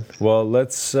right, man. Well,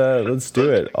 let's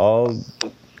do it. I'll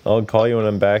call you when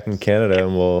I'm back in Canada,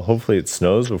 and hopefully it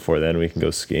snows before then. We can go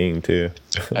skiing too.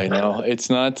 I know it's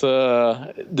not.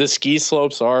 The ski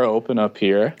slopes are open up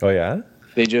here. Oh yeah.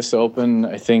 They just opened,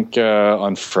 I think,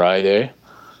 on Friday,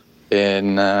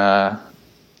 and I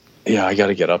got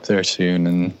to get up there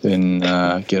soon and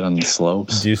get on the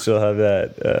slopes. Do you still have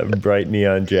that bright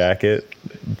neon jacket,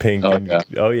 pink?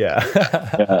 Oh yeah.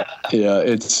 Yeah.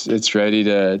 It's ready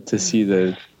to see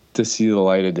the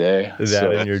light of day.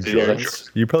 That in your jorts?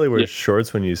 You probably wear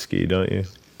shorts when you ski, don't you?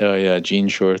 Oh yeah, jean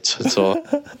shorts. That's all.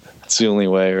 It's the only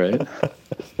way, right?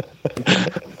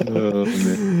 Oh,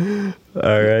 man.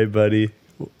 All right, buddy.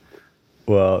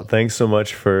 Well, thanks so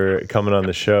much for coming on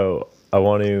the show. I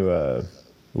want to,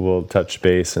 we'll touch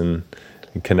base and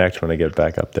connect when I get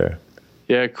back up there.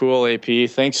 Yeah, cool, AP.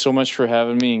 Thanks so much for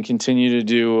having me, and continue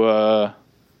to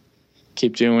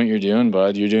keep doing what you're doing,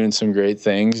 bud. You're doing some great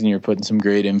things, and you're putting some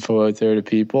great info out there to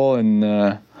people.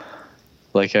 And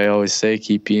like I always say,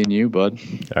 keep being you, bud.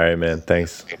 All right, man.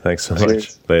 Thanks so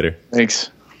much. Later.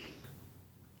 Thanks.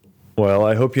 Well,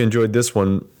 I hope you enjoyed this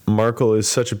one. Markle is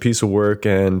such a piece of work,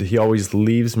 and he always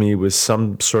leaves me with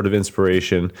some sort of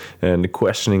inspiration and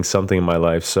questioning something in my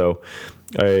life. So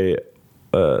I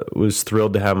was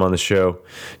thrilled to have him on the show.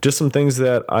 Just some things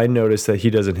that I noticed that he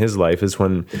does in his life is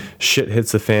when shit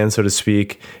hits the fan, so to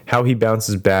speak, how he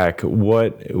bounces back,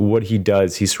 what he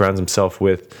does. He surrounds himself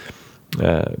with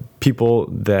people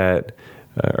that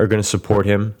are going to support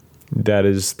him. That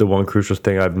is the one crucial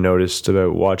thing I've noticed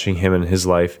about watching him in his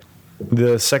life.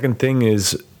 The second thing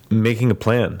is making a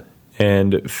plan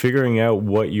and figuring out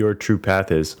what your true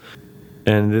path is.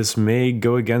 And this may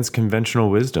go against conventional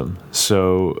wisdom.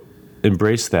 So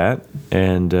embrace that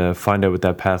and find out what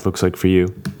that path looks like for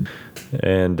you.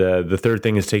 And the third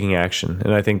thing is taking action.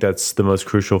 And I think that's the most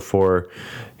crucial for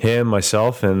him,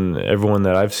 myself, and everyone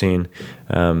that I've seen.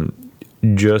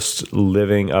 Just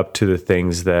living up to the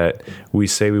things that we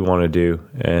say we want to do.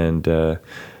 And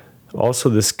also,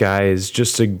 this guy is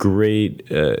just a great,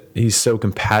 he's so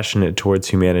compassionate towards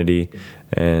humanity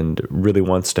and really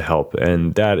wants to help.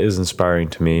 And that is inspiring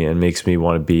to me and makes me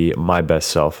want to be my best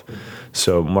self.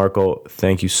 So, Markle,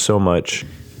 thank you so much.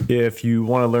 If you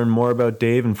want to learn more about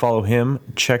Dave and follow him,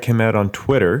 check him out on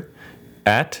Twitter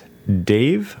at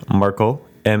Dave Markle,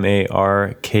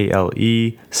 Markle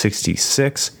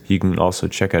 66. You can also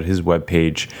check out his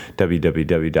webpage,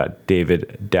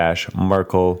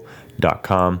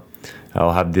 www.david-markle.com.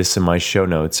 I'll have this in my show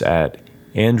notes at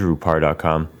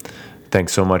andrewparr.com.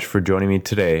 Thanks so much for joining me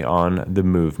today on The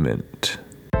Movement.